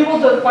Word, He will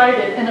divide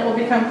it and it will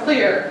become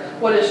clear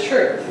what is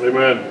truth.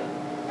 Amen.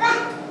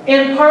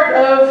 And part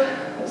of,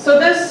 so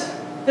this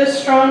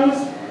Strong's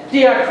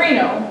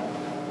diakrino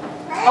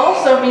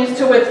also means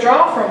to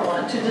withdraw from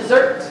one, to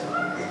desert.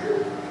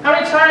 How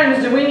many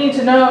times do we need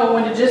to know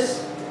when to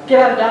just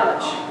get out of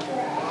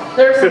Dodge?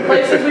 There are some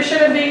places we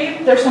shouldn't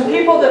be, there's some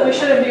people that we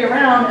shouldn't be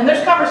around, and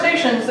there's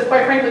conversations that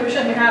quite frankly we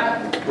shouldn't be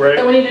having. Right.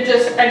 That we need to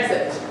just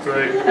exit.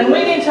 Right. And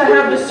we need to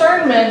have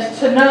discernment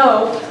to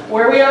know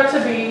where we ought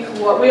to be,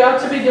 what we ought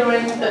to be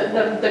doing,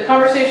 the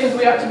conversations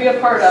we ought to be a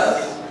part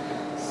of.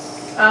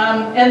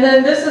 And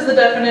then this is the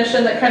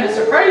definition that kind of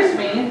surprised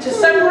me: to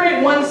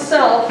separate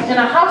oneself in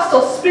a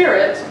hostile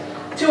spirit,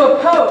 to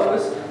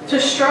oppose, to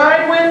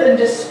strive with and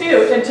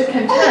dispute, and to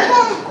contend.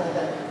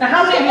 Now,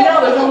 how many of you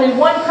know there's only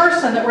one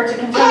person that we're to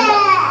contend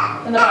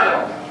with in the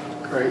Bible?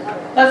 Right.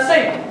 That's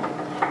Satan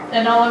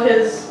and all of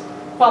his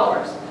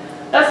followers.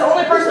 That's the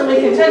only person we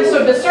contend.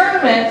 So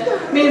discernment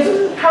means,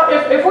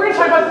 if we're going to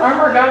talk about the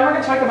armor of God, we're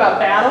going to talk about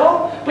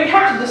battle, we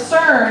have to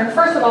discern,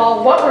 first of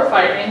all, what we're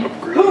fighting,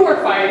 who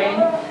we're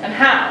fighting, and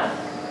how.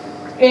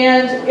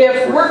 And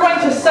if we're going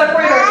to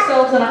separate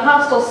ourselves in a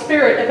hostile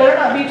spirit, it better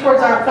not be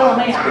towards our fellow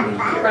man,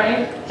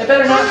 right? It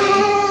better not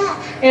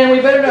be. And we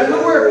better know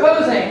who we're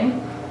opposing.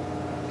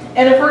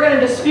 And if we're going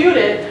to dispute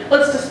it,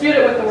 let's dispute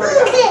it with the Word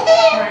of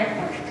God, right?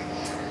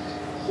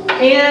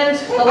 And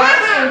the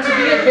last one,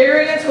 to be at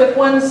variance with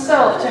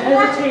oneself, to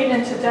hesitate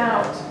and to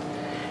doubt.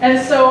 And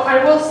so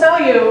I will tell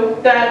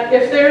you that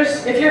if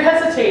you're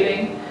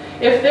hesitating,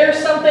 if there's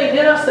something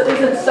in us that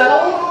isn't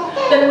settled,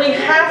 then we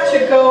have to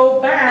go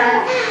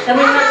back and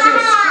we have to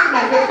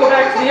scrutinize. We have to go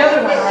back to the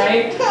other one,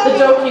 right? The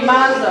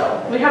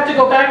dokimazo. We have to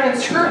go back and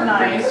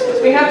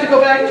scrutinize. We have to go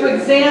back to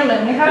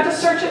examine. We have to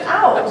search it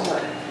out.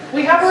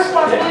 We have a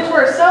responsibility to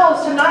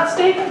ourselves to not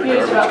stay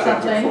confused about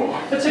something,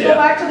 but to go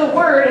back to the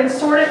Word and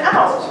sort it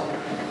out.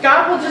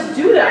 God will just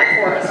do that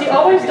for us. He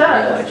always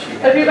does.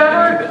 If you've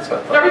ever,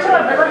 every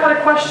time I've ever had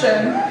a question,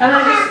 and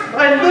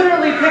I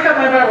literally pick up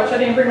my Bible, which I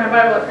didn't bring my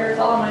Bible up here, it's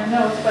all on my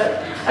notes, but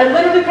I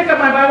literally pick up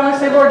my Bible and I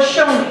say, Lord,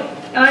 show me.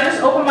 And I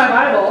just open my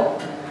Bible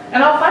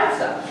and I'll find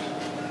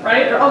stuff,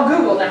 right? Or I'll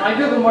Google now. I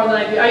Google more than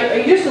I do. I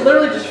used to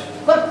literally just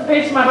flip the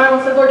page to my Bible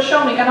and say, Lord,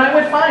 show me, and I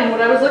would find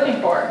what I was looking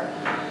for.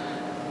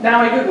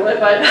 Now I Google it,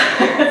 but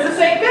it's the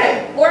same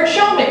thing. Lord,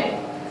 show me.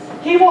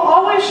 He will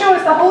always show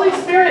us. The Holy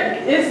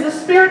Spirit is the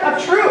Spirit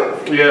of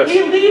truth. Yes.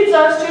 He leads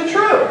us to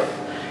truth.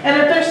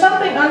 And if there's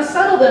something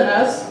unsettled in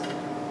us,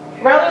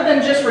 rather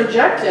than just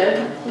reject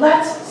it,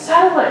 let's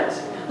settle it.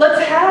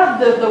 Let's have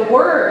the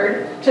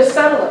Word to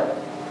settle it.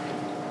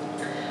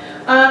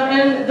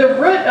 And the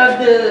root of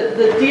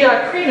the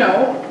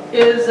diakrino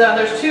is,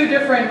 there's two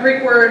different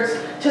Greek words,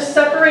 to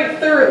separate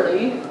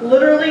thoroughly,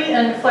 literally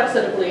and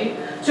flexibly,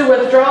 to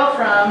withdraw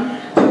from,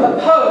 to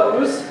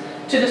oppose,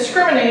 to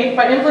discriminate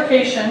by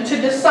implication, to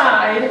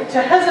decide,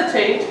 to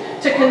hesitate,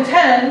 to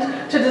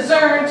contend, to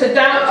discern, to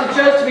doubt, to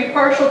judge, to be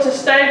partial, to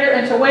stagger,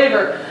 and to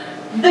waver.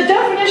 The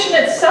definition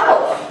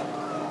itself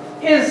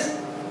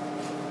is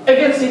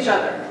against each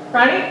other,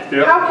 right?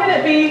 Yep. How can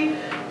it be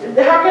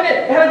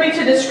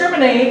to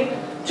discriminate,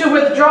 to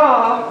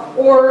withdraw,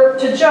 or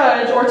to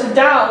judge, or to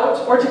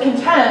doubt, or to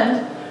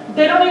contend?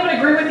 They don't even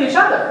agree with each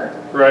other.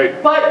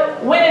 Right.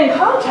 But when in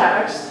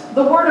context,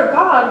 the Word of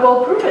God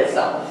will prove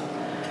itself.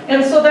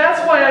 And so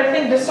that's why I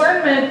think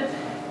discernment,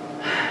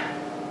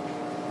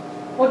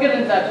 we'll get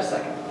into that in just a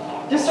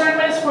second.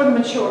 Discernment is for the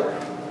mature,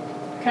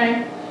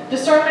 okay?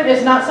 Discernment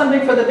is not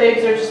something for the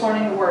babes that are just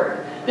learning the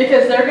Word,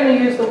 because they're going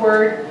to use the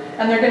Word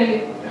and they're going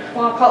to,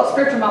 well, I'll call it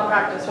spiritual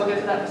malpractice. We'll get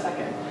to that in a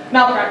second.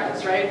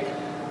 Malpractice, right?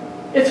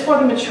 It's for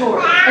the mature.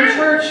 In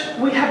church,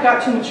 we have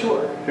got to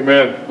mature.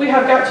 Amen. We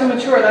have got to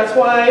mature. That's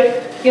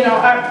why, you know,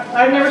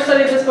 I've never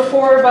studied this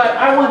before, but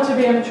I want to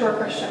be a mature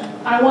Christian.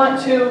 I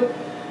want to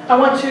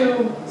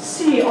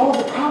see all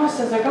the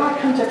promises of God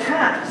come to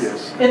pass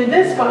in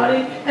this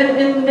body and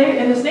in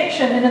this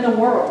nation and in the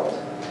world.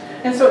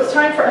 And so it's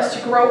time for us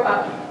to grow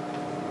up.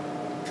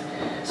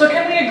 So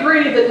can we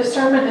agree that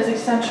discernment is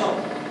essential?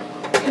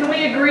 Can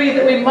we agree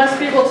that we must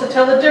be able to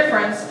tell the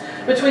difference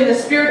between the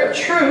spirit of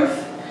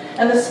truth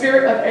and the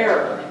spirit of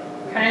error?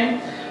 Okay?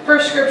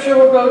 First scripture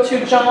will go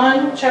to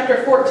John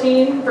chapter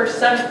 14, verse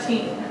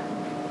 17.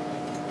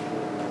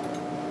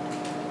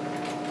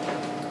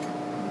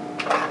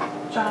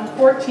 John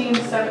 14,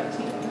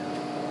 17.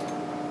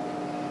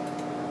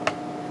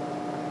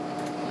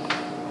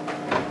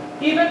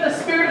 Even the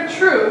Spirit of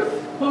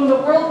truth, whom the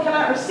world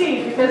cannot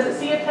receive, because it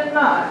seeth him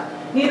not,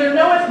 neither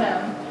knoweth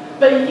him,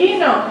 but ye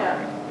know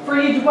him, for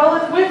he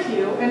dwelleth with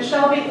you, and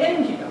shall be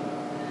in you.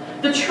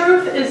 The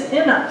truth is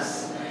in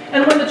us.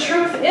 And when the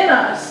truth in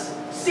us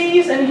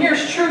sees and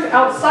hears truth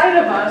outside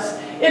of us,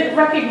 it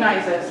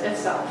recognizes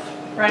itself,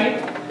 right?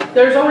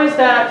 There's always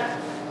that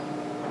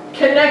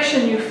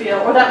connection you feel,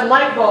 or that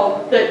light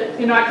bulb that,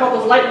 you know, I call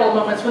those light bulb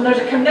moments, when there's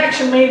a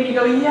connection made and you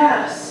go,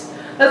 yes.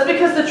 That's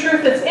because the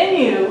truth that's in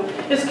you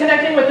is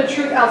connecting with the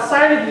truth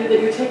outside of you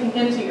that you're taking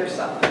into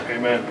yourself.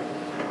 Amen.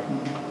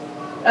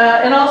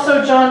 And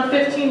also John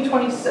 15,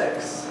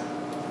 26.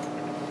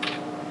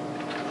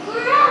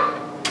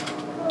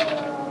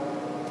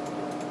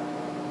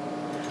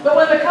 But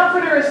when the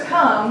Comforter is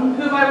come,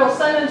 whom I will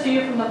send unto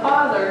you from the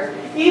Father,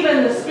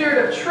 even the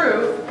Spirit of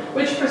truth,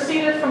 which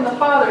proceedeth from the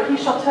Father, he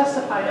shall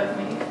testify of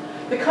me.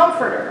 The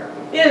Comforter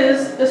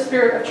is the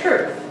Spirit of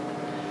truth.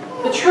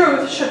 The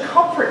truth should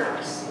comfort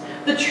us.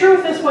 The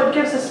truth is what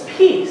gives us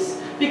peace,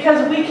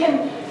 because we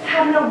can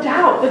have no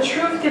doubt. The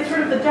truth gets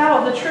rid of the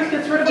doubt. The truth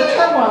gets rid of the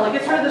turmoil. It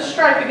gets rid of the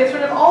strife. It gets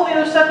rid of all the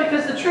other stuff,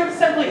 because the truth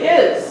simply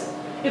is.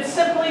 It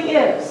simply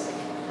is.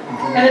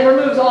 And it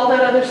removes all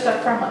that other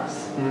stuff from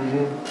us.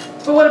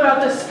 But what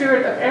about the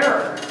spirit of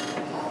error?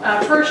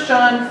 1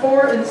 John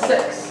 4 and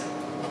 6.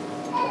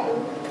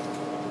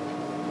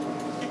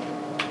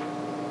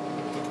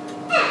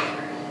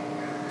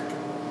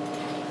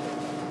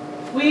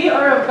 We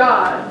are of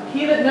God.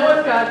 He that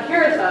knoweth God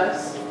heareth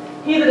us.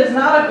 He that is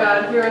not of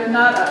God heareth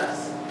not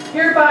us.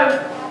 Hereby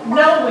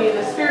know we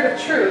the spirit of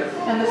truth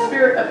and the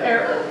spirit of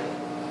error.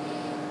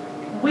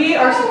 We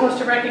are supposed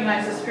to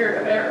recognize the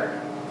spirit of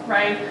error,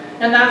 right?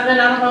 And I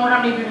don't know how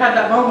many of you had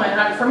that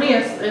moment. For me,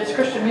 it's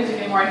Christian music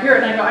anymore. I hear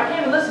it and I go, I can't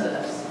even listen to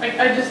this.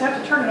 I just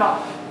have to turn it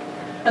off.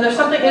 And there's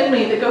something in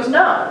me that goes,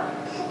 no.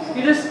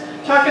 You just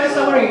talking to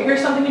someone or you hear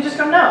something, you just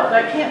go, no,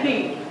 that can't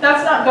be.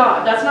 That's not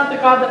God. That's not the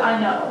God that I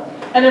know.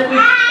 And if we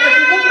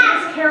look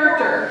at his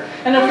character,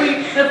 and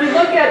if we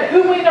look at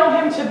who we know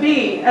him to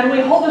be, and we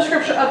hold the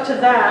scripture up to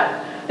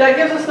that, that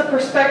gives us the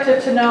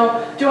perspective to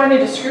know, do I need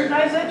to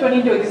scrutinize it? Do I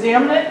need to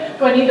examine it?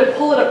 Do I need to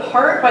pull it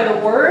apart by the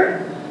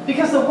Word?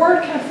 Because the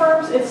Word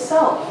confirms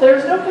itself.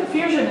 There's no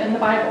confusion in the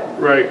Bible.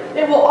 Right.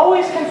 It will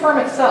always confirm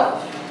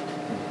itself.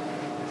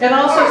 And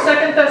also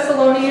 2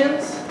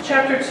 Thessalonians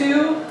chapter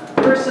 2,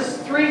 verses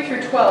 3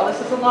 through 12.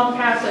 This is a long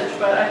passage,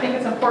 but I think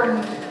it's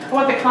important. I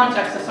want the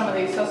context of some of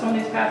these, so some of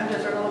these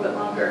passages are a little bit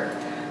longer.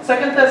 2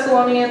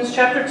 Thessalonians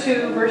chapter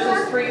 2,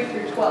 verses 3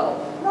 through 12.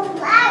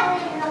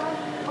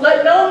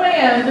 let no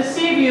man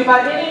deceive you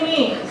by any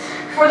means,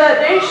 for that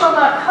day shall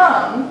not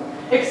come,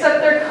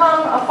 except there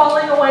come a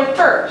falling away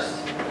first,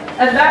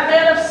 and that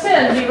man of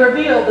sin be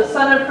revealed, the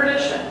son of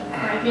perdition,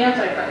 right, the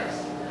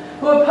Antichrist,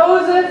 who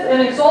opposeth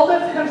and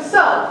exalteth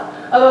himself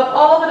above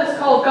all that is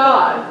called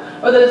God,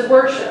 or that is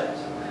worshipped,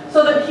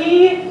 so that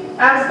he,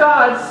 as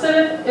God,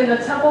 sitteth in the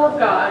temple of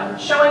God,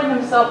 showing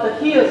himself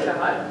that he is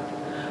God.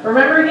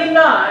 Remember ye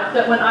not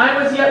that when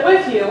I was yet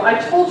with you, I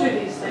told you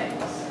these things.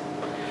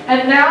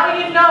 And now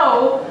ye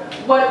know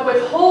what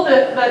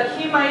withholdeth that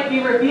he might be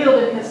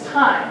revealed in his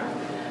time.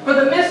 For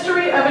the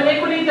mystery of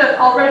iniquity doth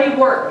already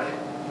work.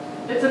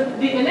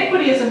 The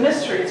iniquity is a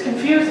mystery. It's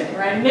confusing,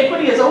 right?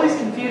 Iniquity is always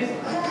confusing.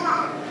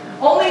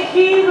 Only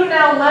he who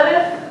now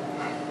letteth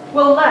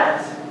will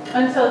let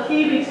until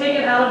he be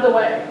taken out of the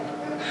way.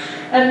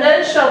 And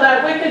then shall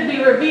that wicked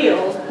be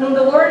revealed, whom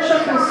the Lord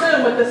shall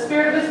consume with the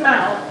spirit of his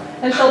mouth,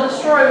 and shall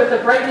destroy with the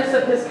brightness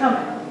of his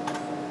coming.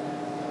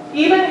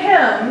 Even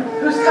him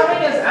whose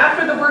coming is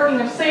after the working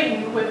of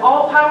Satan, with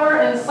all power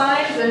and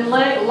signs and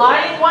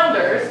lying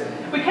wonders.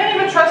 We can't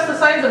even trust the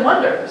signs and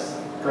wonders.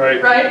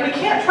 Right? We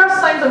can't trust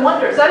signs and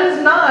wonders. That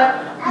is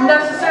not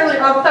necessarily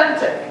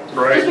authentic.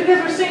 Right. Just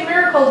because we're seeing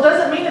miracles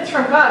doesn't mean it's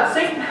from God.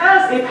 Satan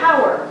has a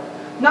power.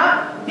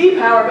 Not the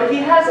power, but he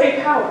has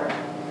a power.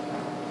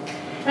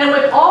 And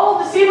with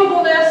all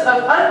deceivableness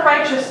of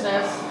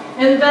unrighteousness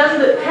in them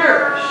that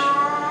perish,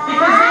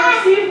 because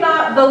they receive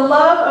not the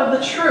love of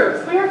the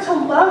truth. We are to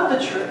love the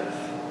truth.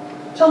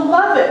 To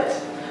love it.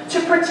 To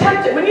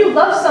protect it. When you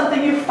love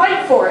something, you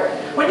fight for it.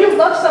 When you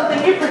love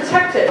something, you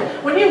protect it.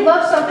 When you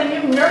love something,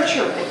 you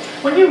nurture it.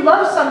 When you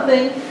love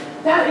something,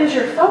 that is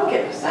your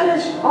focus. That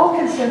is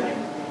all-consuming.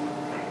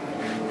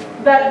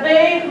 That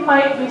they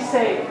might be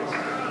saved.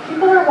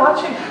 People are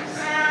watching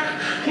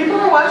us. People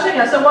are watching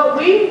us, and what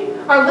we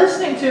are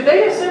listening to,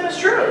 they assume is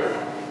truth.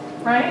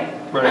 Right?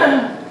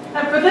 Right.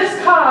 And for this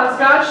cause,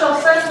 God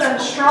shall send them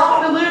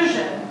strong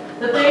delusion,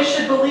 that they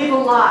should believe a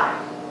lie.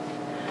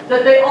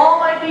 That they all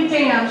might be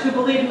damned who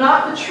believe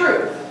not the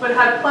truth, but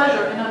had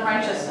pleasure in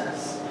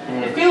unrighteousness.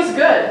 It feels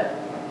good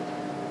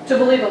to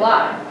believe a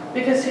lie,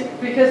 because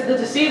the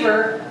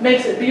deceiver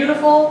makes it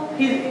beautiful. I'll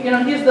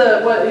get to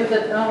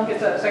that in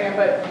a second,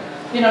 but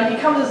he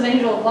comes as an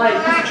angel of light.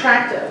 He's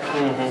attractive.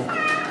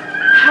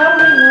 How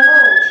do we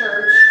know,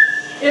 church?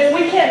 If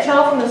we can't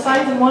tell from the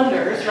signs and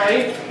wonders,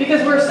 right?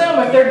 Because we're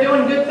assuming if they're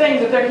doing good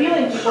things, if they're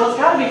healing people, it's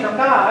got to be from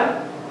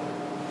God.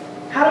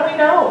 How do we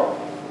know?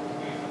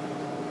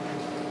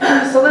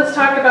 So let's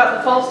talk about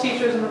the false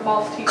teachers and the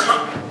false teachers.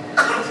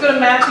 Let's go to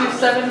Matthew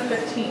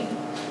 7:15.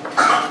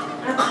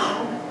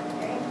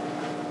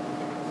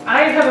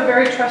 I have a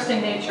very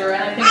trusting nature,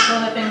 and I think it's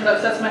one of the things that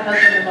upsets my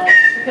husband the most,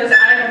 because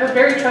I have a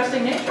very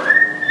trusting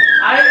nature.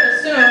 I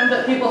assume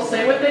that people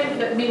say what they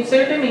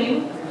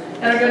mean,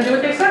 and are going to do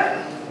what they say.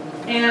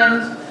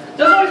 And it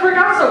doesn't always work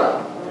out so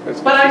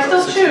well. But I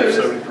still choose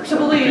to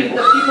believe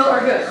that people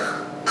are good.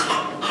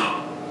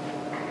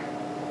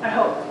 I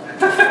hope.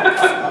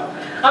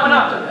 I'm an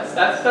optimist.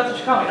 That's what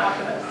you call me, an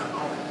optimist.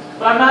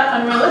 But I'm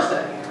not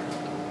unrealistic.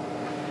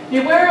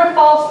 Beware of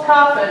false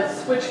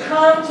prophets, which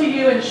come to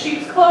you in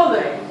sheep's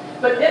clothing,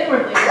 but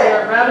inwardly they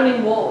are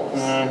ravening wolves.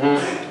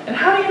 And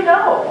how do you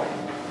know?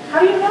 How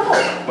do you know?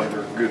 By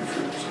their good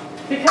fruits.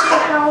 Because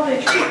of how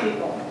they treat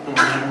people.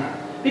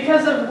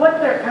 Because of what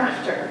they're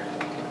after.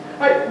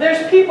 Right,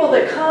 there's people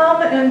that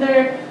come and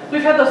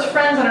we've had those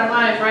friends in our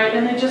lives, right?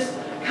 And they just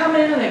come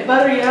in and they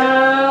butter you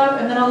up,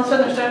 and then all of a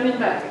sudden they're stabbing you in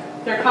the back.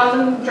 They're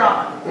causing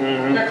drama.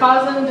 They're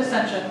causing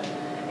dissension.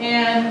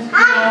 And,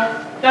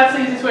 that's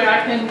the easiest way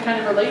I can kind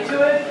of relate to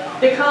it.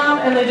 They come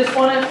and they just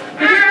want to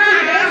take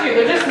advantage of you.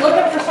 They're just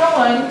looking for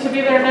someone to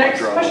be their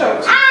next pushover.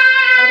 Or to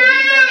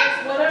be their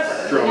next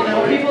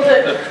whatever. People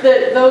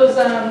that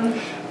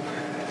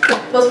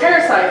those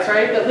parasites,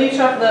 right, that leech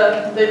off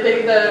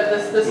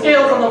the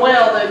scales on the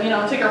whale that,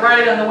 take a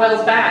ride on the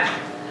whale's back.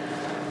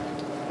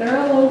 They're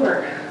all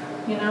over,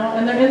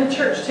 and they're in the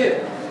church too.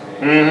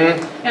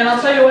 And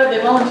I'll tell you what, they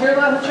volunteer a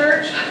lot in the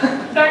church.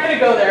 I'm not going to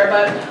go there,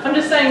 but I'm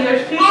just saying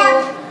there's people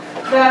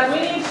that we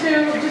need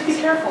to just be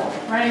careful,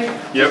 right?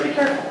 Just be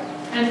careful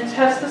and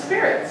test the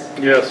spirits.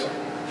 Yes.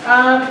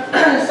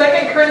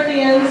 2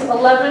 Corinthians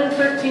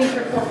 11:13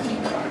 through 14.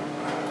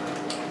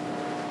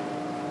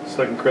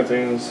 2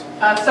 Corinthians.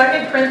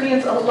 2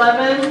 Corinthians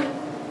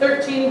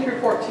 11:13 through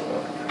 14.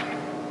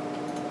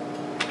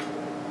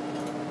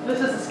 This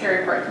is the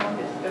scary part. Come on,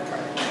 get to the good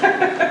part.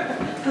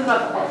 This is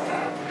about the false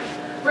side.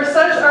 For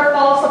such are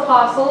false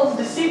apostles,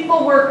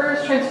 deceitful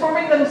workers,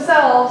 transforming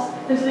themselves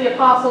into the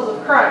apostles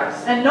of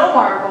Christ. And no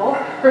marvel,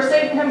 for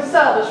Satan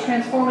himself is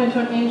transformed into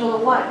an angel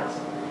of light.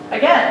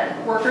 Again,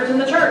 workers in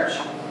the church,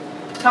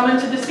 coming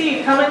to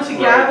deceive, coming to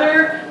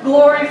gather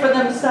glory for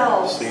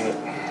themselves,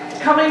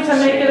 coming to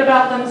make it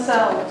about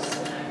themselves,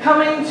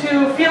 coming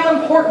to feel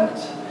important,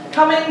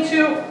 coming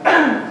to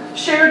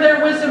share their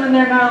wisdom and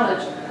their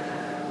knowledge,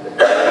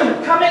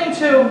 coming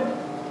to...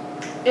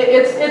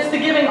 It's the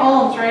giving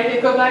alms, right?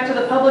 It goes back to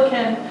the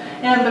publican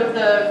and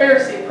the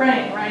Pharisee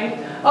praying, right?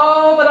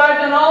 Oh, but I've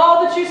done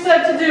all that you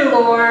said to do,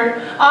 Lord.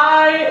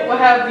 I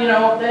have,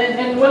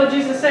 and what did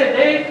Jesus say?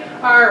 They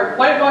are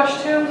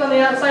whitewashed tombs on the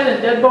outside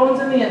and dead bones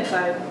in the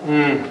inside.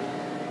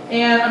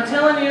 And I'm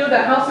telling you,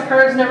 that house of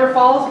cards never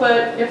falls,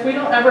 but if we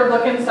don't ever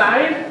look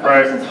inside a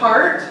person's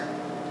heart,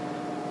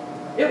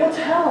 it will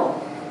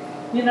tell,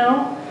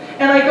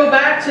 And I go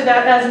back to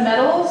that as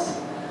metals.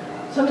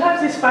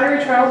 Sometimes these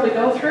fiery trials we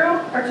go through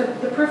are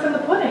the proof in the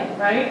pudding,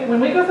 right?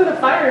 When we go through the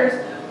fires,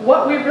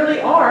 what we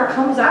really are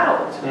comes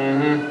out.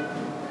 And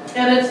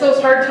it's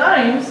those hard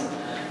times,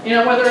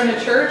 whether in a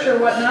church or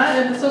whatnot,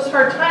 and it's those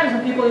hard times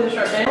when people either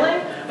start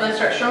bailing or they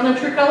start showing their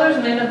true colors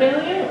and they end up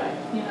bailing anyway,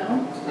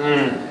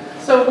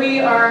 So we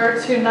are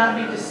to not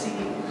be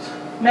deceived.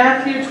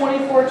 Matthew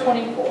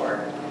 24:24.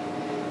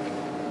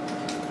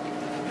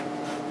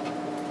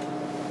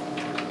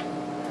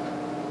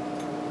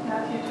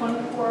 Matthew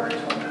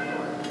 24:24.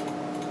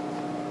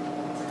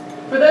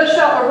 For there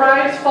shall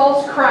arise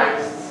false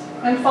Christs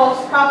and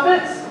false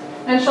prophets,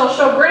 and shall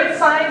show great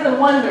signs and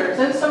wonders,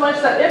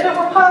 insomuch that if it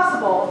were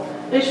possible,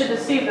 they should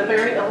deceive the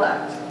very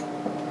elect.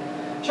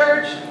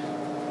 Church,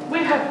 we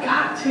have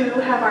got to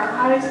have our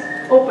eyes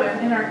open,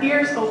 and our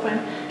ears open,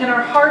 and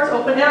our hearts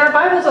open, and our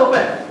Bibles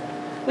open.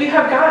 We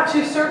have got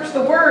to search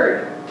the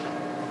Word.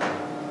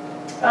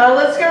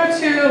 Let's go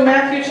to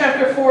Matthew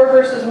chapter 4,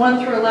 verses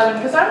 1 through 11,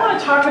 because I want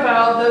to talk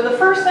about, the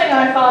first thing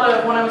I thought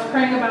of when I was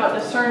praying about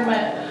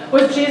discernment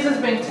was Jesus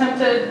being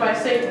tempted by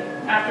Satan.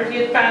 After he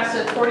had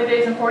fasted 40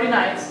 days and 40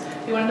 nights,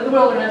 he went into the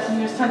wilderness and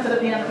he was tempted of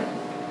the enemy.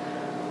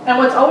 And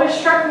what's always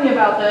struck me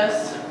about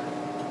this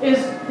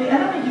is the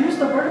enemy used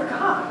the Word of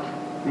God.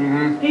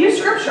 He used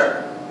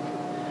Scripture.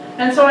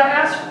 And so I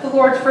asked the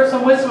Lord for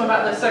some wisdom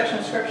about this section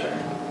of Scripture.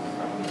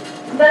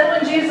 Then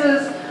when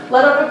Jesus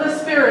led up of the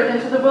Spirit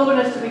into the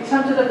wilderness to be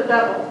tempted of the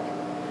devil.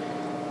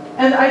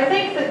 And I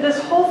think that this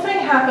whole thing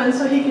happened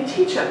so he could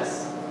teach us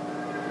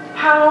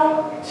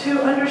how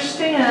to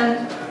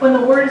understand when the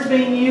Word is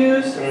being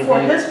used for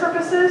his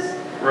purposes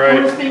and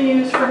when it's being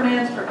used for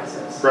man's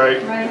purposes.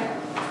 Right?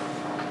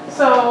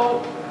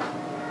 So,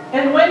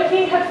 and when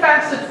he had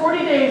fasted 40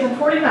 days and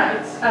 40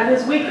 nights at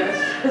his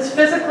weakest, his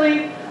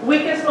physically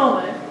weakest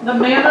moment, the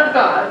man of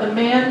God, the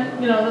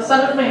man, the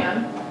Son of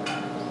Man,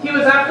 he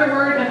was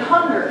afterward and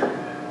hungered.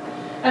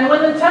 And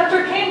when the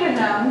tempter came to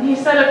him, he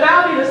said, if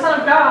thou be the Son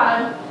of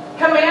God,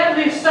 command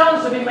these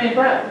stones to be made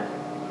bread.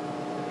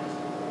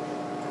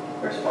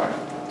 Verse 4.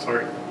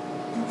 Sorry.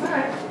 That's all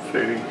right.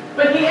 Fading.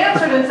 But he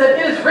answered and said,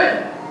 it is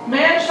written,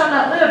 man shall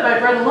not live by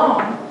bread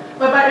alone,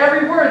 but by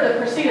every word that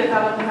proceedeth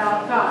out of the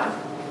mouth of God.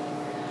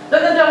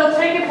 Then the devil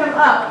taketh him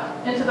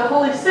up into the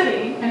holy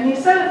city, and he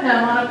setteth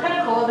him on a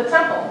pinnacle of the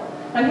temple.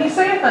 And he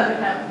saith unto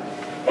him,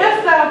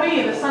 if thou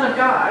be the Son of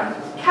God,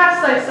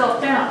 cast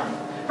thyself down.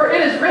 For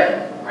it is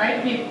written,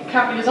 right? He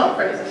copied his own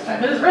phrase this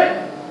time. It is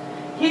written,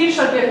 he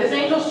shall give his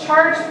angels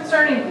charge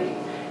concerning thee,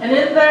 and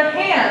in their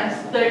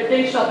hands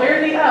they shall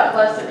bear thee up,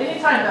 lest at any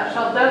time thou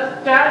shalt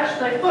dash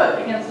thy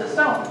foot against a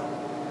stone.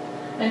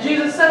 And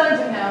Jesus said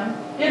unto him,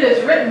 it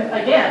is written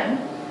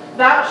again,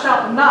 thou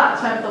shalt not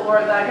tempt the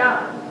Lord thy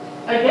God.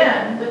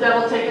 Again, the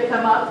devil taketh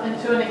him up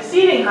into an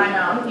exceeding high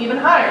mountain, even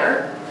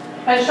higher,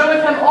 and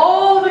showeth him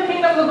all the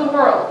kingdoms of the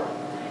world,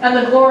 and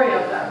the glory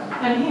of them.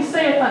 And he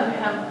saith unto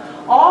him,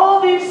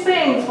 all these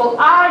things will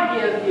I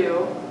give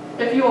you,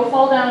 if you will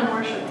fall down and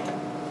worship me.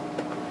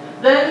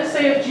 Then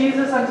saith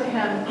Jesus unto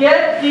him,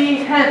 get thee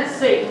hence,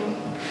 Satan.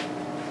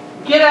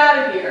 Get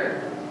out of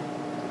here.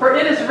 For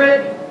it is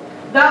written,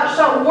 thou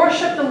shalt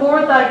worship the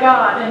Lord thy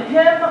God, and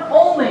him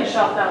only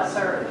shalt thou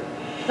serve.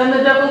 Then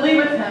the devil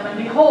leaveth him, and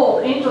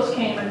behold, angels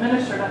came and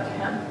ministered unto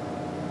him.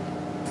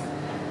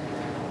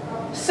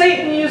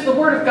 Satan used the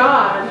Word of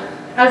God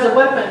as a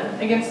weapon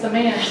against the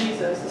man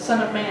Jesus, the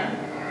Son of Man.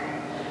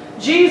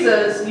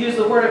 Jesus used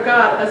the Word of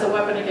God as a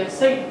weapon against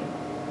Satan.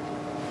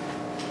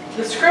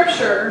 The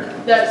scripture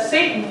that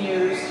Satan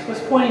used was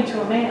pointing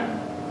to a man.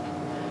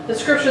 The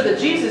scripture that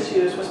Jesus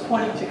used was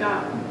pointing to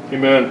God.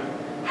 Amen.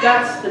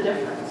 That's the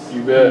difference.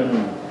 You bet.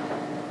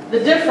 The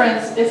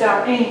difference is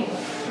our aim.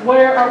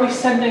 Where are we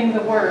sending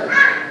the Word?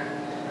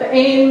 The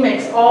aim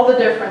makes all the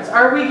difference.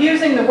 Are we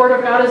using the Word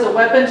of God as a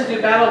weapon to do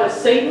battle with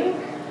Satan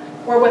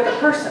or with the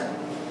person?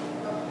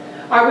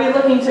 Are we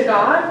looking to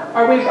God?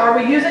 Are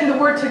we using the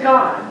Word to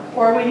God?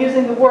 Or are we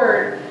using the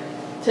Word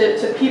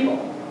to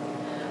people?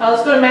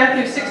 Let's go to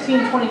Matthew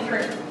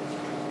 16:23.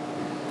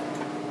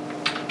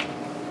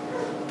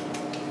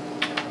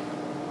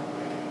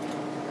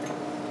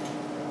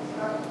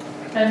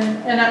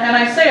 And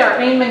I say our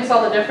aim makes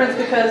all the difference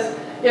because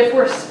if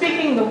we're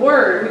speaking the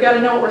Word, we got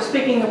to know what we're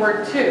speaking the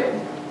Word to.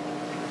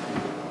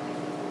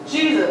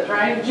 Jesus,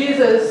 right?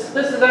 Jesus,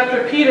 this is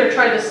after Peter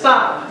tried to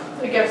stop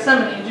at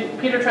Gethsemane.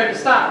 Peter tried to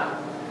stop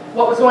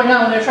what was going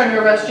on when they were trying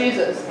to arrest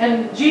Jesus.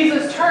 And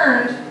Jesus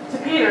turned to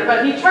Peter,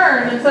 but he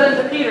turned and said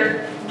unto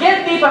Peter,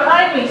 get thee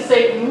behind me,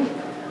 Satan.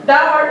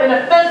 Thou art an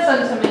offense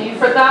unto me,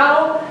 for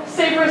thou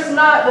savorest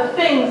not the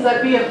things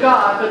that be of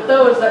God, but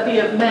those that be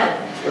of men.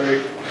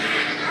 Right.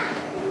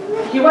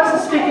 He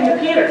wasn't speaking to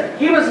Peter.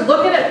 He was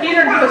looking at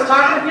Peter and he was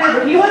talking to Peter,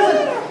 but he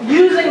wasn't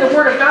using the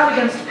word of God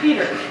against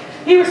Peter.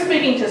 He was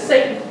speaking to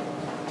Satan.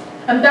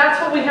 And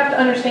that's what we have to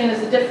understand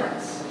is the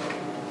difference.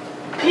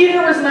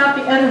 Peter was not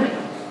the enemy.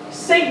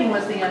 Satan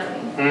was the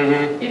enemy.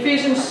 Mm-hmm.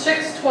 Ephesians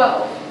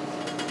 6:12.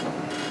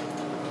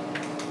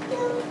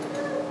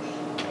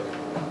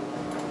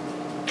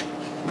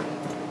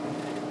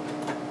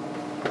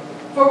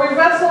 For we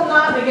wrestle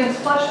not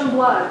against flesh and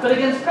blood, but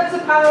against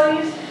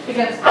principalities,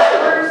 against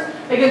powers,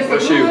 against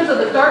the rulers of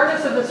the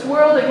darkness of this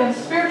world,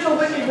 against spiritual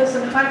wickedness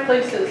in high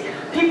places.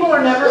 People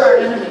are never our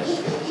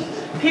enemy.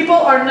 People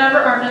are never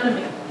our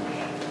enemy.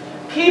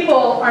 People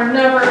are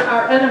never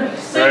our enemy.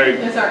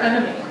 Satan is our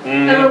enemy. Mm-hmm.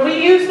 And when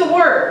we use the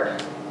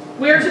word,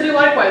 we are to do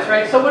likewise,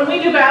 right? So when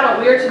we do battle,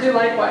 we are to do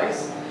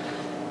likewise.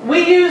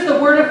 We use the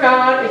word of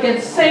God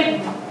against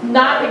Satan,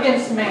 not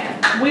against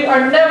man. We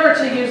are never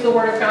to use the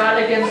word of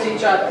God against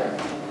each other.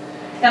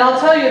 And I'll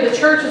tell you, the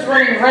church is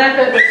running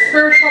rampant with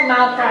spiritual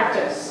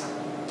malpractice.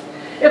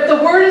 If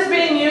the word is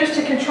being used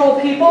to control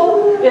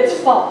people,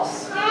 it's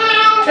false.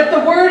 If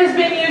the word is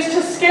being used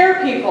to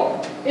scare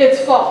people,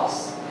 it's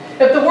false.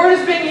 If the word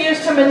is being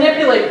used to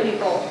manipulate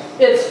people,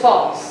 it's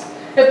false.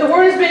 If the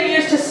word is being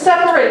used to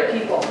separate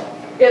people,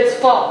 it's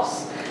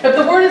false. If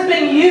the word is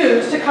being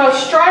used to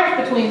cause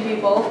strife between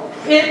people,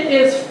 it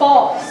is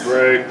false.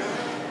 Right.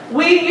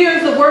 We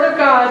use the word of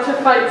God to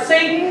fight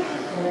Satan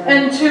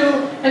and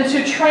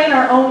to train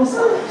our own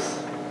selves.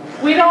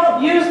 We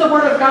don't use the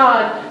word of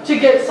God to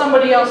get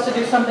somebody else to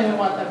do something we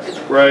want them to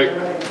do. Right.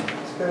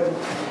 It's good.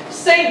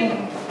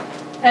 Satan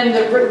and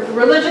the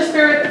religious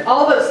spirit,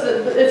 all this,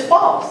 it's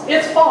false.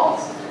 It's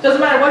false.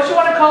 Doesn't matter what you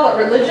want to call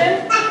it.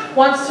 Religion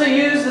wants to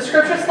use the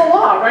scripture, it's the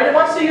law, right? It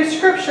wants to use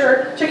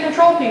scripture to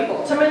control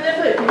people, to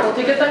manipulate people,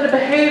 to get them to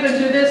behave and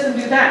do this and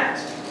do that.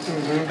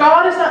 Mm-hmm.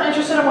 God is not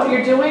interested in what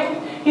you're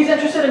doing. He's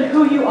interested in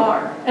who you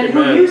are and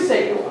Amen. who you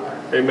say you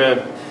are.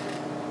 Amen.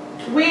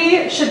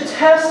 We should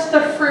test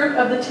the fruit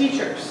of the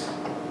teachers.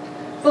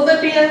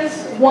 Philippians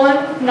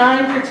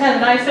 1:9 through 10.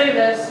 And I say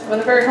this with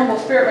a very humble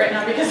spirit right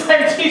now because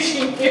I'm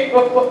teaching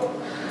you.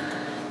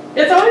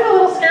 It's always a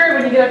little scary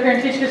when you get up here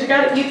and teach because you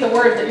got to eat the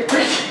words that you're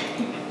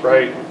preaching.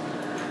 Right.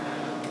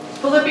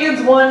 Philippians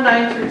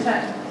 1:9 through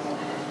 10.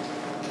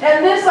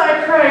 And this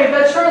I pray,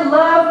 that your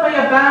love may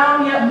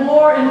abound yet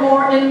more and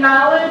more in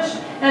knowledge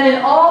and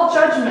in all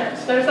judgment.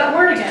 There's that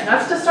word again.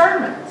 That's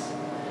discernment.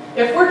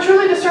 If we're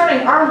truly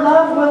discerning, our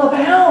love will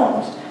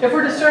abound if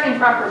we're discerning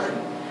properly.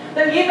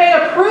 That ye may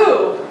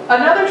approve,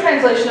 another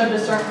translation of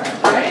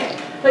discernment, right?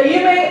 That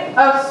ye may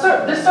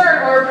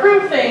discern or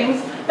approve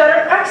things that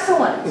are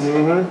excellent.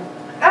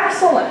 Mm-hmm.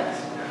 Excellent.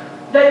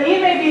 That ye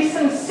may be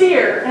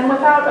sincere and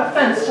without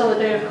offense till the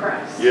day of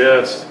Christ.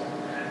 Yes.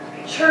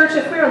 Church,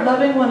 if we are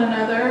loving one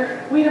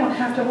another, we don't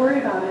have to worry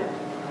about it.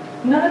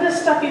 None of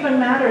this stuff even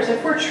matters.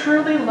 If we're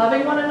truly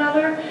loving one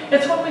another,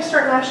 it's when we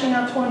start lashing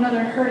out to one another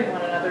and hurting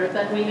one another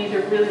that we need to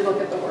really look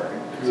at the word.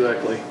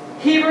 Exactly.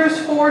 Hebrews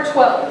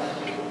 4:12.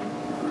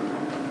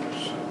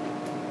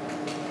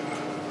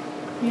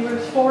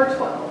 Hebrews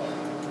 4:12.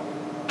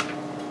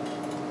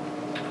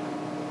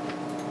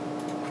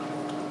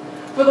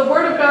 For the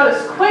word of God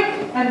is quick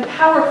and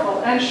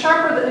powerful and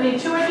sharper than any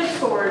two-edged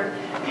sword,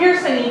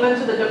 piercing even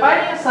to the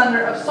dividing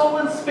asunder of soul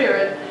and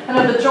spirit, and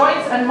of the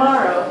joints and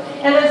marrow,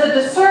 and is a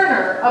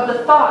discerner of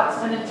the thoughts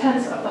and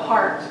intents of the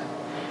heart.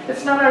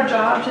 It's not our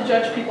job to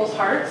judge people's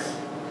hearts.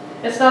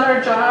 It's not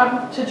our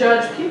job to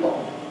judge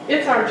people.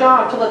 It's our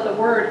job to let the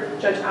word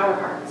judge our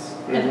hearts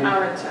and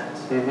our intent.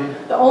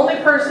 Mm-hmm. The only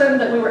person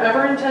that we were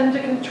ever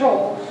intended to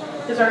control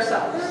is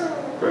ourselves.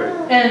 Right.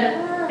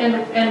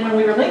 And when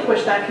we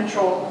relinquish that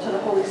control to the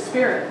Holy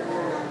Spirit,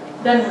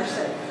 then we're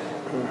safe.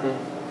 Mm-hmm.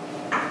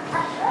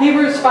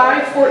 Hebrews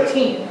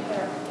 5:14.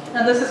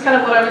 Now this is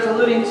kind of what I was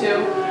alluding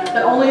to,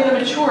 that only the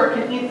mature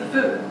can eat the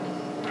food.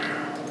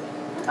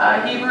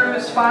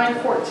 Hebrews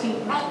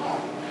 5:14.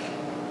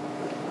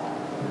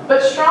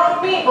 But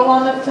strong meat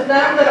belongeth to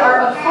them that are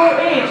of full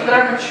age, that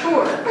are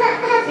mature,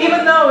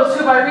 even those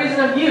who by reason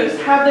of use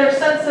have their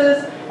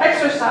senses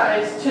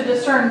exercised to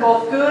discern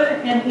both good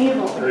and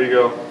evil. There you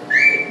go.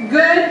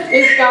 Good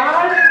is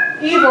God,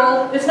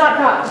 evil is not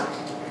God.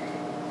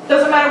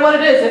 Doesn't matter what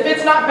it is. If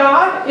it's not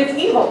God, it's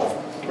evil.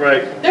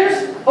 Right.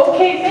 There's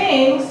okay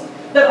things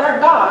that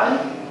aren't God,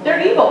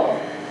 they're evil.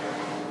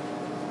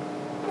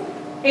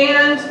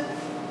 And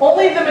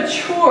only the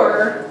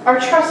mature are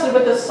trusted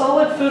with the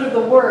solid food of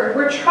the word.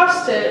 We're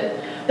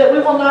trusted that we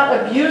will not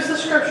abuse the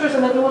scriptures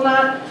and that we will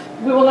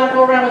not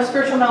go around with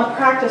spiritual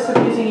malpractice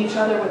abusing each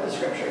other with the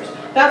scriptures.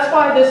 That's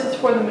why this is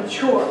for the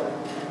mature.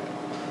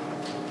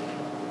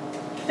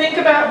 Think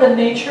about the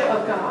nature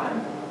of God.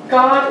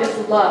 God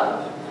is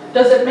love.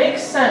 Does it make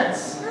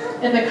sense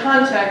in the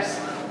context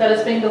that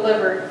is being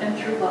delivered and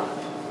through love?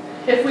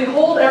 If we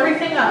hold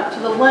everything up to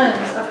the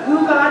lens of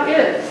who God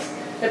is,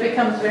 it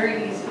becomes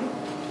very easy.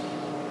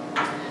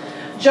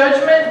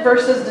 Judgment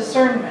versus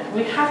discernment.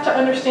 We have to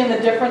understand the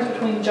difference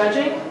between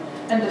judging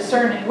and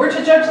discerning. We're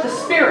to judge the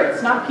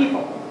spirits, not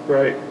people.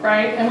 Right.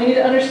 Right? And we need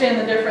to understand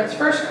the difference.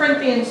 1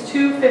 Corinthians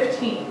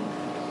 2:15.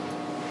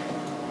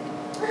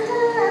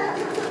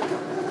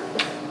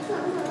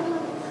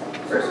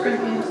 1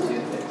 Corinthians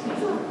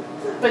 2:15.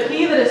 But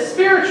he that is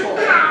spiritual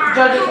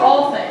judges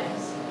all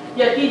things,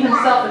 yet he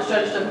himself is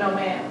judged of no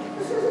man.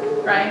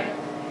 Right?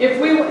 If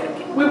we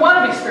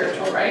want to be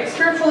spiritual, right?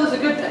 Spiritual is a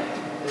good thing.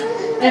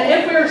 And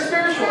if we are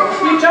spiritual,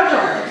 we judge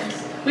all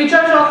things. We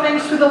judge all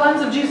things through the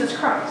lens of Jesus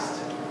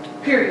Christ.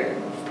 Period.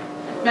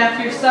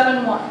 Matthew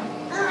 7:1.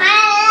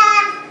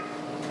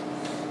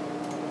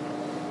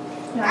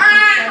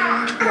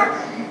 Matthew 7:1.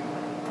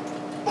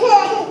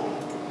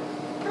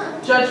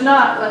 Judge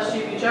not, lest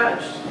you be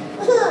judged.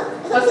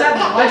 What's that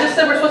mean? Well, I just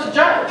said we're supposed to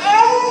judge.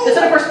 It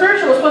said if we're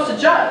spiritual, we're supposed to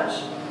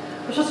judge.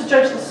 We're supposed to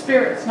judge the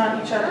spirits,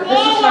 not each other. This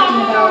is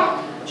talking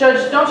about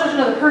don't judge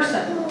another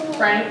person,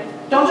 right?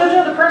 Don't judge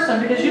another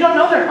person because you don't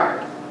know their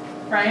heart,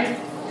 right?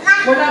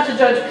 We're not to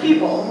judge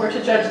people, we're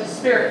to judge the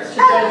spirits, to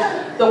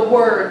judge the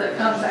word that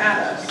comes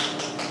at us,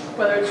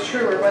 whether it's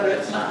true or whether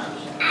it's not.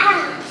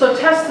 So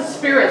test the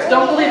spirits.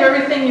 Don't believe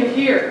everything you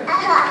hear.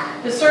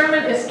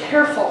 Discernment is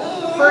careful.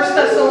 1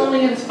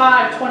 Thessalonians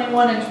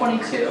 5:21 and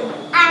 22.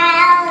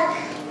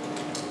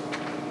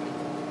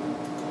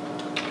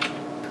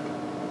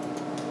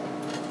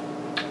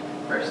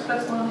 1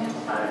 Thessalonians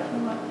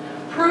 5:21.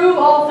 Prove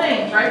all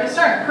things, right?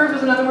 Discern. Prove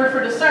is another word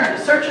for discern. To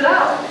search it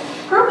out.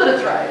 Prove that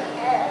it's right.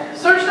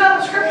 Search it out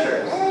in the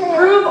scriptures.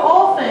 Prove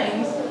all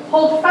things.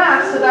 Hold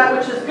fast to that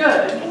which is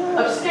good.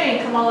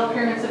 Abstain from all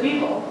appearance of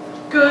evil.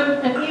 Good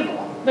and evil.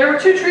 There were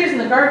two trees in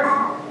the garden,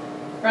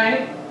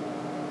 right?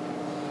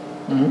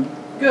 Mm-hmm.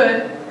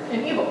 Good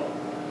and evil.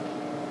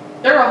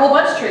 There were a whole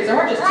bunch of trees. There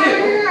weren't just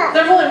two.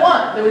 There was only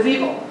one that was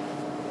evil.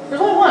 There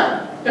was only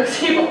one that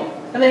was evil.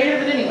 And they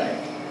ate it anyway.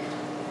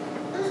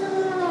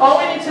 All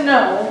we need to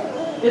know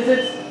is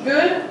it's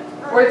good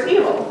or it's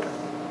evil.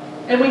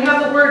 And we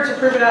have the word to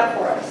prove it out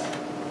for us.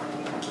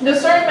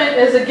 Discernment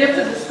is a gift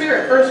of the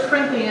Spirit. 1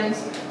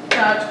 Corinthians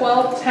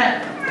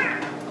 12:10.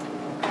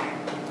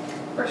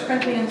 1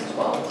 Corinthians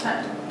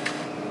 12:10.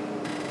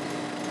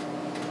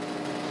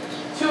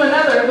 To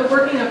another, the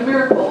working of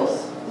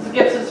miracles is a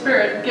gift of the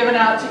Spirit, given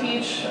out to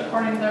each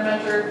according to their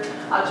measure.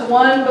 To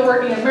one, the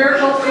working of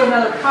miracles, to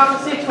another,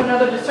 prophecy, to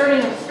another,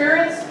 discerning of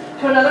spirits,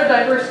 to another,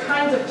 diverse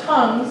kinds of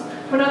tongues,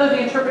 to another, the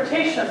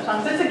interpretation of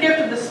tongues. It's a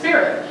gift of the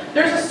Spirit.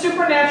 There's a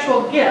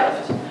supernatural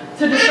gift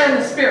to discern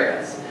the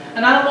spirits.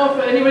 And I don't know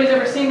if anybody's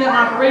ever seen that in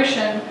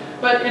operation,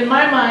 but in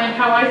my mind,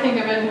 how I think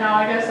of it and how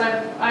I guess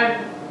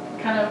I've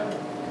kind of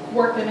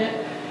worked in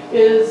it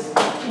is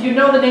you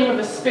know the name of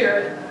a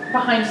spirit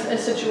behind a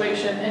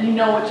situation and you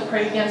know what to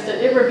pray against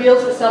it. It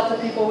reveals itself to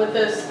people with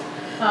this.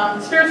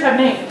 Spirits have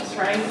names,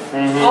 right?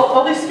 Mm-hmm.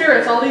 All these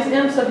spirits, all these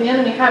imps of the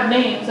enemy have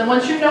names. And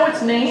once you know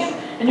its name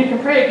and you can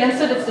pray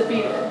against it, it's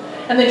defeated.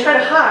 And they try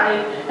to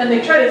hide, and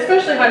they try to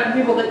especially hide from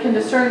people that can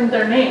discern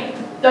their name.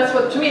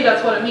 To me,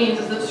 that's what it means,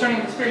 is the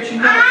discerning of the spirits. You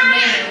know its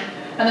name,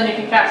 and then you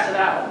can cast it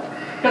out.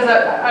 Because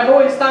I've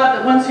always thought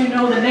that once you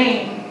know the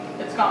name,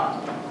 it's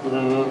gone.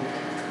 Mm-hmm.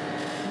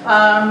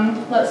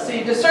 Let's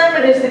see.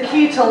 Discernment is the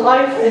key to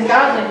life and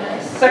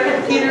godliness.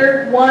 2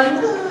 Peter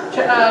 1,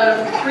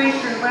 3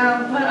 through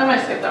around. I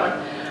might skip that one.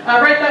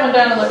 Write that one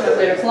down and look at it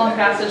later. It's a long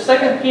passage.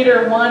 2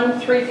 Peter 1,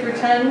 3 through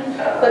 10.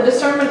 That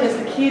discernment is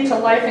the key to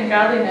life and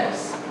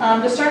godliness.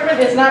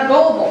 Discernment is not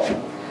gullible.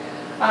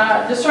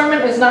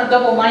 Discernment is not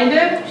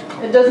double-minded.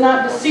 It does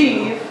not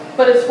deceive,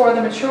 but is for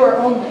the mature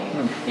only.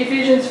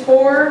 Ephesians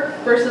 4,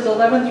 verses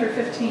 11 through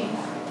 15.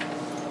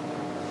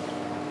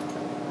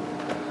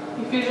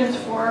 Ephesians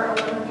 4,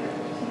 11 through 15.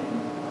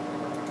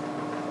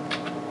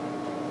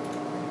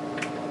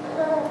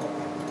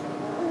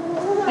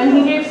 And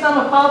he gave some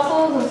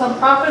apostles, and some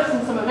prophets,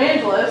 and some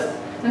evangelists,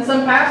 and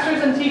some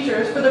pastors and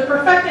teachers for the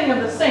perfecting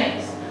of the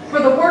saints, for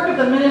the work of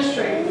the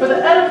ministry, for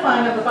the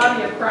edifying of the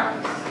body of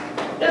Christ.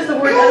 Is the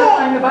word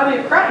edifying the body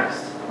of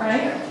Christ,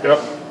 right? Yep.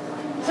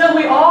 Till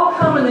we all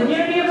come in the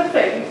unity of the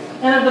faith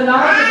and of the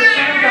knowledge of the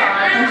Son of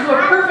God, unto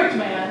a perfect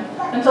man,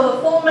 until the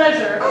full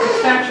measure of the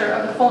stature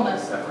of the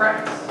fullness of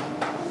Christ.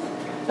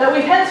 That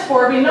we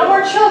henceforth be no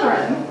more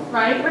children,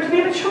 right? We're to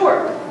be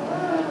mature.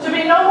 To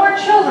be no more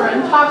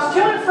children, tossed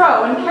to and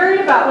fro and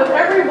carried about with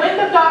every wind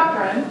of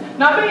doctrine,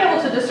 not being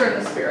able to discern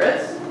the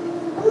spirits,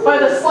 by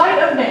the sleight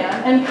of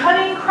man and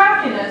cunning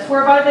craftiness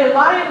whereby they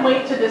lie in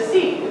wait to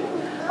deceive,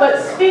 but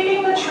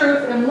speaking the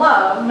truth in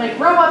love may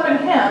grow up in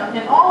him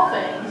in all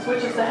things,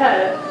 which is the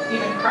head,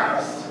 even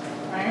Christ.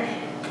 Right?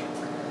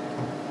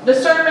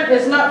 Discernment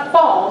is not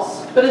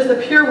false, but is the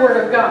pure word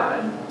of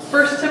God.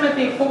 1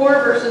 Timothy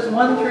 4, verses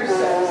 1 through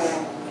 6.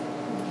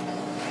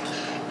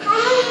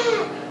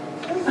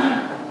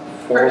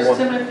 1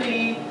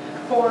 Timothy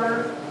 4,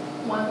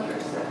 1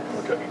 through 6.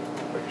 Okay,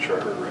 make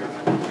sure I heard right.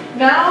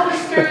 Now the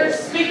Spirit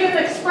speaketh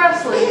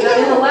expressly that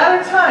in the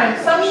latter time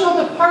some shall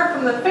depart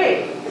from the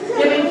faith,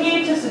 giving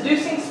heed to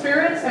seducing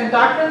spirits and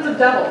doctrines of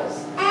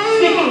devils,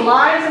 speaking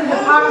lies and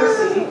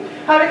hypocrisy,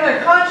 having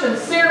their conscience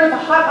seared with a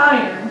hot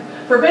iron,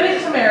 forbidding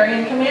to marry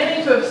and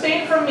commanding to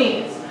abstain from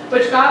meats,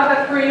 which God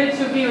hath created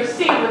to be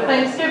received with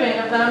thanksgiving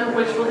of them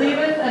which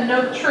believeth and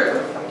know the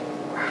truth.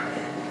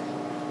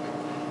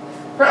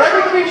 For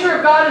every creature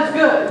of God is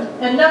good,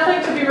 and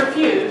nothing to be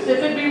refused,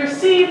 if it be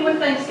received with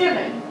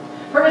thanksgiving.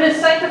 For it is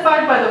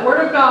sanctified by the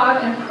word of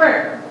God and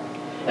prayer.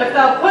 If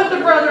thou put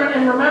the brethren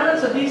in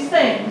remembrance of these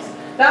things,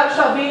 thou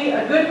shalt be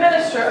a good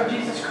minister of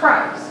Jesus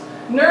Christ,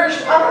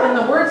 nourished up in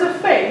the words of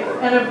faith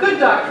and of good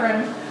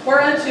doctrine,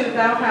 whereunto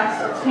thou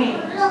hast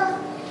attained.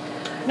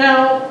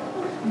 Now,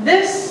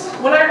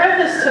 when I read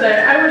this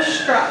today, I was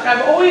struck.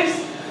 I've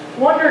always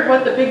wondered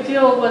what the big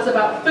deal was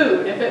about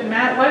food. If it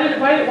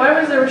why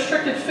was there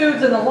restricted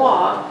foods in the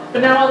law,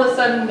 but now all of a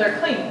sudden they're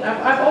clean?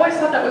 I've always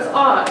thought that was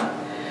odd.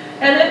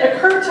 And it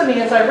occurred to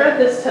me as I read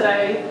this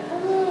today,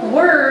 the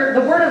Word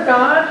of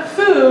God,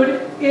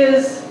 food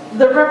is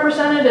the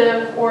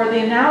representative or the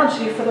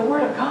analogy for the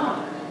Word of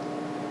God.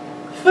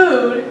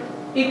 Food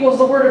equals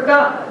the Word of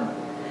God.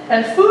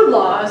 And food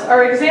laws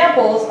are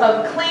examples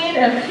of clean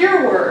and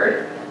pure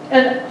word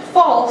and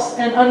false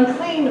and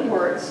unclean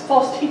words,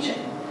 false teaching.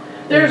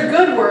 There's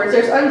good words,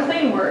 there's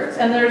unclean words,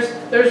 and there's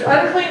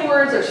unclean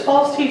words, there's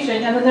false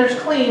teaching, and then there's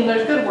clean,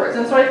 there's good words.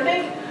 And so I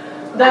think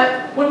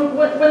that when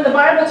the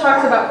Bible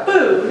talks about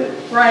food,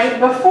 right,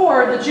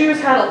 before the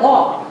Jews had a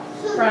law,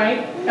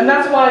 right, and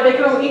that's why they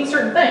could only eat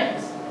certain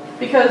things,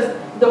 because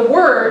the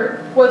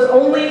word was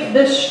only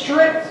this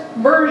strict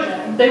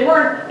version. They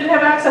didn't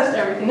have access to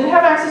everything. They didn't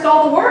have access to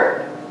all the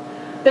word.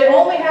 They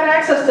only had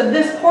access to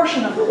this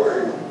portion of the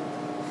word.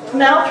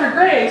 Now through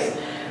grace,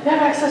 they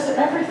have access to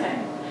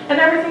everything, and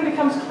everything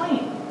becomes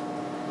clean.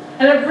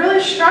 And it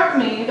really struck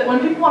me that when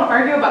people want to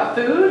argue about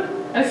food,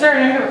 and I started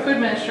to have a food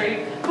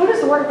ministry, food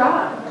is the Word of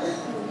God.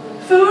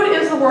 Food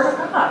is the Word of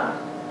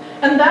God.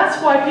 And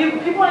that's why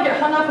people want to get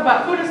hung up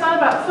about food. It's not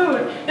about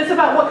food. It's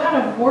about what kind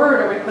of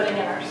word are we putting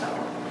in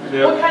ourselves.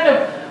 Yep. What kind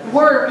of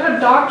word, what kind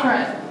of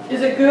doctrine?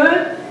 Is it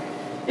good?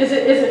 Is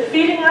it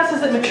feeding us?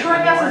 Is it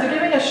maturing us? Is it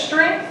giving us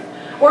strength?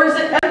 Or is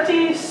it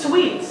empty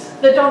sweets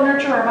that don't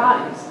nurture our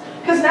bodies?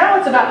 Because now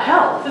it's about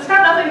health. It's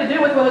got nothing to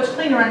do with whether it's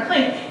clean or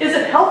unclean. Is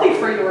it healthy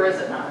for you or is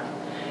it not?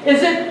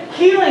 Is it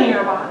healing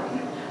your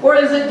body? Or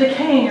is it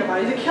decaying your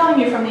body? Is it killing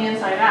you from the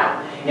inside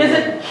out? Is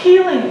it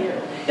healing you?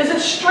 Is it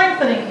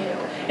strengthening you?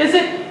 Is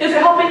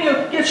it helping you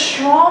get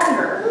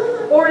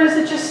stronger? Or is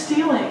it just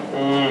stealing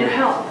your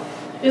health?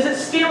 Is it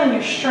stealing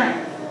your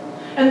strength?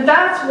 And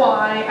that's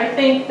why I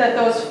think that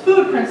those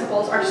food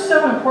principles are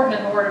so important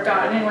in the Word of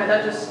God. Anyway,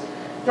 that just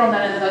throwing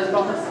that into those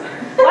bonus.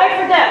 Life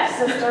or death,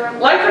 sister.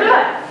 Life or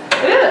death.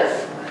 It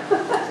is.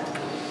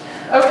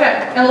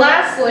 Okay, and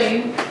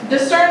lastly,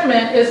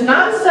 discernment is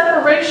not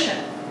separation,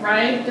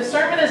 right?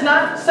 Discernment is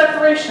not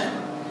separation.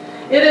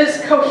 It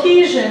is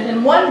cohesion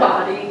in one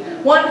body,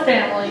 one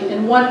family,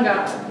 in one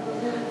God.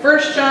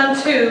 1 John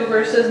 2,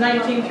 verses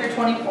 19 through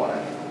 24.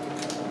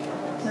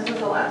 This is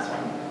the last one.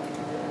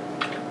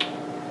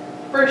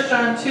 1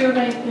 John 2,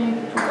 19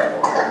 through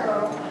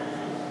 24.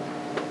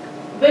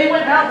 They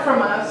went out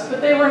from us,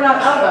 but they were not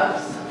of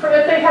us. For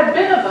if they had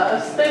been of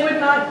us, they would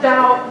not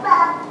doubt.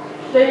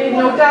 They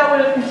no doubt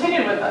would have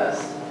continued with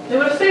us. They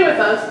would have stayed with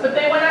us, but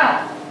they went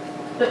out,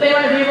 that they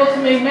might be able to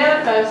make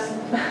manifest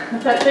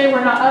that they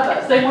were not of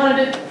us. They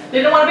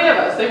didn't want to be of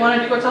us. They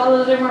wanted to go tell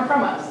others they weren't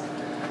from us.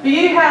 But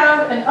ye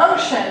have an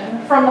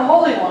unction from the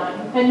Holy One,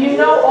 and you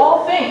know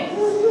all things.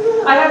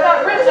 I have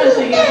not written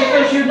unto you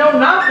because you know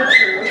not the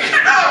truth,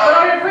 but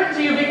I have written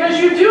to you because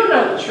you do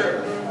know the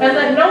truth, and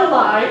that no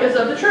lie is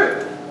of the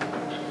truth.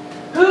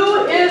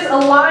 Who is a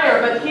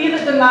liar but he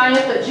that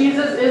denieth that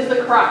Jesus is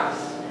the Christ?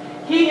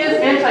 He is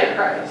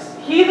Antichrist.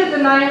 He that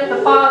denieth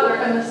the Father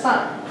and the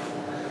Son.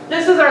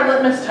 This is our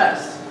litmus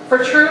test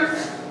for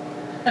truth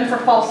and for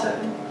falsehood.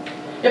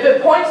 If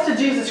it points to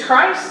Jesus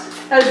Christ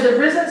as the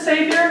risen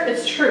Savior,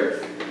 it's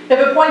truth. If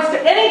it points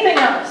to anything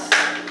else,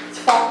 it's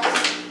false.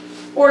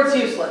 Or it's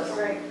useless.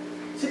 Right.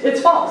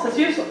 It's false. It's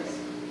useless.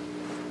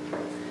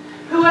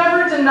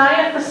 Whoever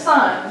denieth the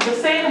Son, the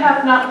same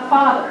hath not the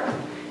Father.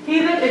 He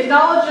that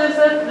acknowledgeth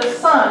the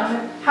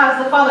Son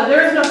has the Father.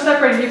 There is no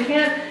separating. You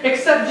can't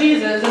accept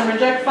Jesus and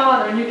reject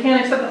Father, and you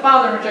can't accept the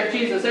Father and reject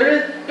Jesus. There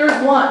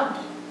is one.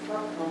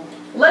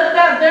 Let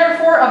that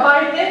therefore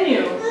abide in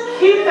you.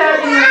 Keep that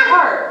in your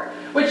heart,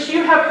 which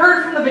you have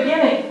heard from the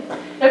beginning.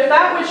 If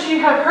that which you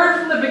have heard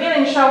from the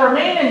beginning shall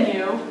remain in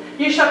you,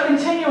 you shall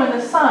continue in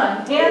the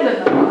Son and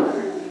in the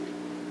Father.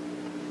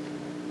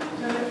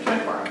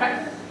 24,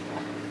 okay.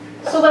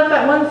 So let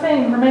that one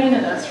thing remain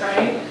in us,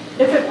 right?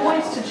 If it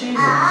points to Jesus,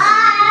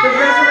 the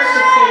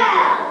resurrected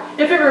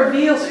Savior, if it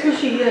reveals who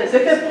He is,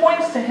 if it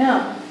points to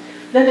Him,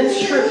 then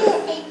it's true.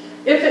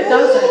 If it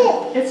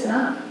doesn't, it's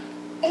not.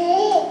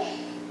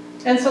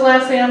 And so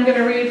lastly, I'm going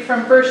to read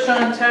from 1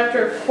 John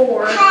chapter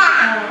 4.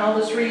 I'll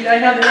just read. I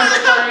have the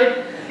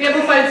Amplified. The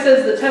Amplified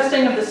says the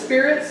testing of the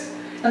spirits,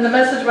 and the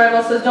Message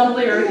Bible says don't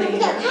believe everything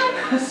you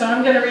hear. So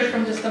I'm going to read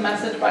from just the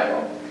Message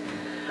Bible.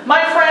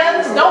 My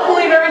friends, don't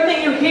believe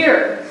everything you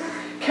hear.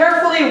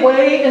 Carefully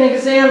weigh and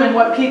examine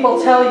what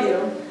people tell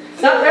you.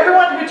 Not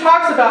everyone who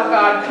talks about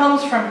God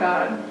comes from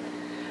God.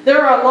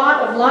 There are a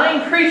lot of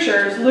lying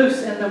preachers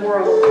loose in the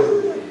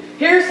world.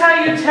 Here's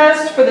how you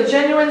test for the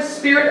genuine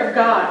Spirit of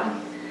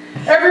God.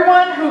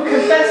 Everyone who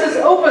confesses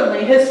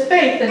openly his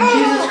faith in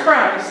Jesus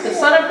Christ, the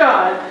Son of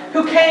God,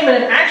 who came in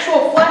an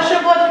actual flesh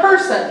and blood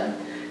person,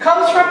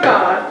 comes from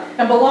God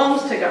and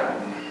belongs to God.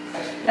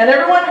 And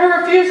everyone who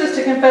refuses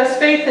to confess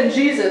faith in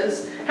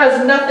Jesus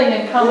has nothing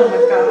in common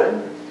with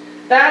God.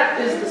 That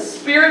is the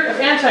spirit of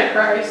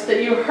Antichrist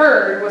that you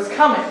heard was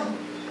coming.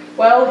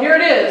 Well, here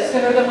it is,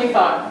 sooner than we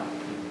thought.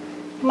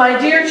 My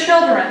dear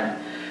children,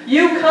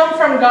 you come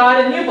from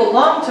God and you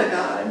belong to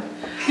God.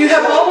 You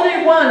have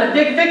already won a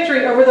big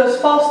victory over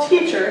those false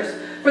teachers,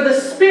 for the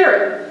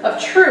spirit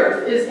of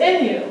truth is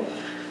in you.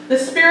 The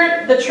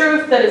spirit, the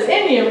truth that is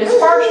in you is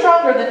far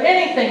stronger than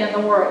anything in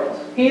the world.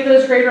 He that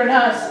is greater in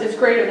us is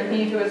greater than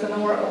he who is in the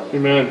world.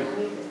 Amen.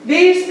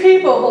 These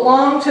people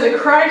belong to the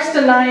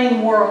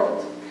Christ-denying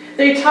world.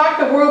 They talk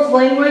the world's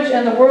language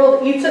and the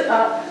world eats it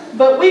up,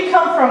 but we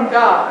come from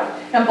God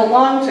and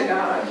belong to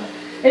God.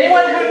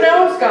 Anyone who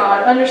knows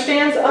God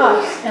understands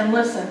us and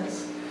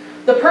listens.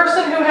 The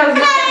person who has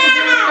nothing to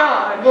do with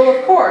God will,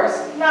 of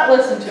course, not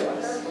listen to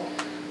us.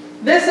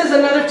 This is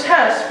another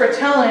test for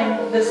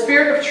telling the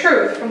spirit of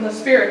truth from the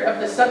spirit of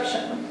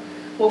deception.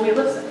 Will we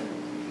listen?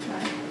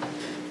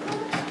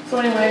 So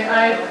anyway,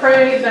 I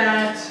pray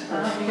that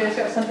you guys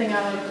got something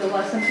out of the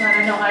lesson tonight.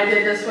 I know I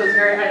did. This was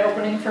very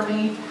eye-opening for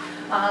me.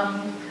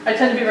 I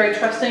tend to be very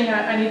trusting.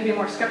 I need to be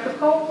more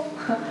skeptical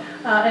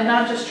and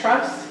not just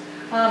trust.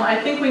 I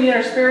think we need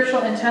our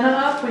spiritual antenna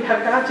up. We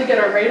have got to get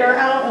our radar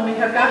out, and we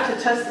have got to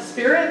test the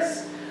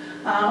spirits.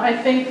 I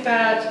think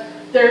that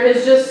there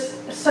is just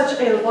such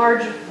a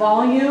large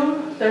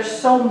volume. There's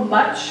so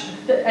much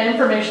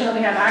information that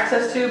we have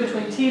access to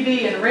between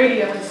TV and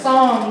radio and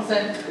songs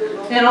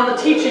and all the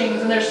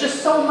teachings, and there's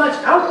just so much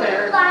out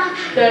there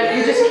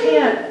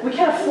that we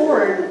can't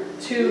afford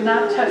to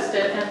not test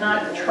it and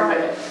not try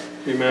it.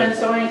 Amen. And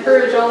so I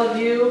encourage all of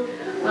you,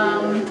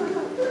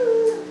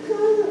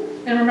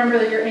 and remember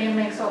that your aim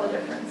makes all the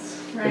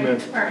difference, right?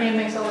 Amen. Our aim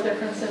makes all the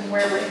difference in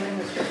where we're aiming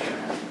the scripture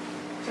at.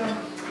 So,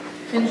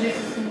 in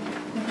Jesus' name.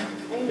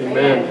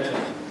 Amen.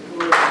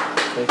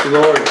 Thank you,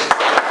 Lord.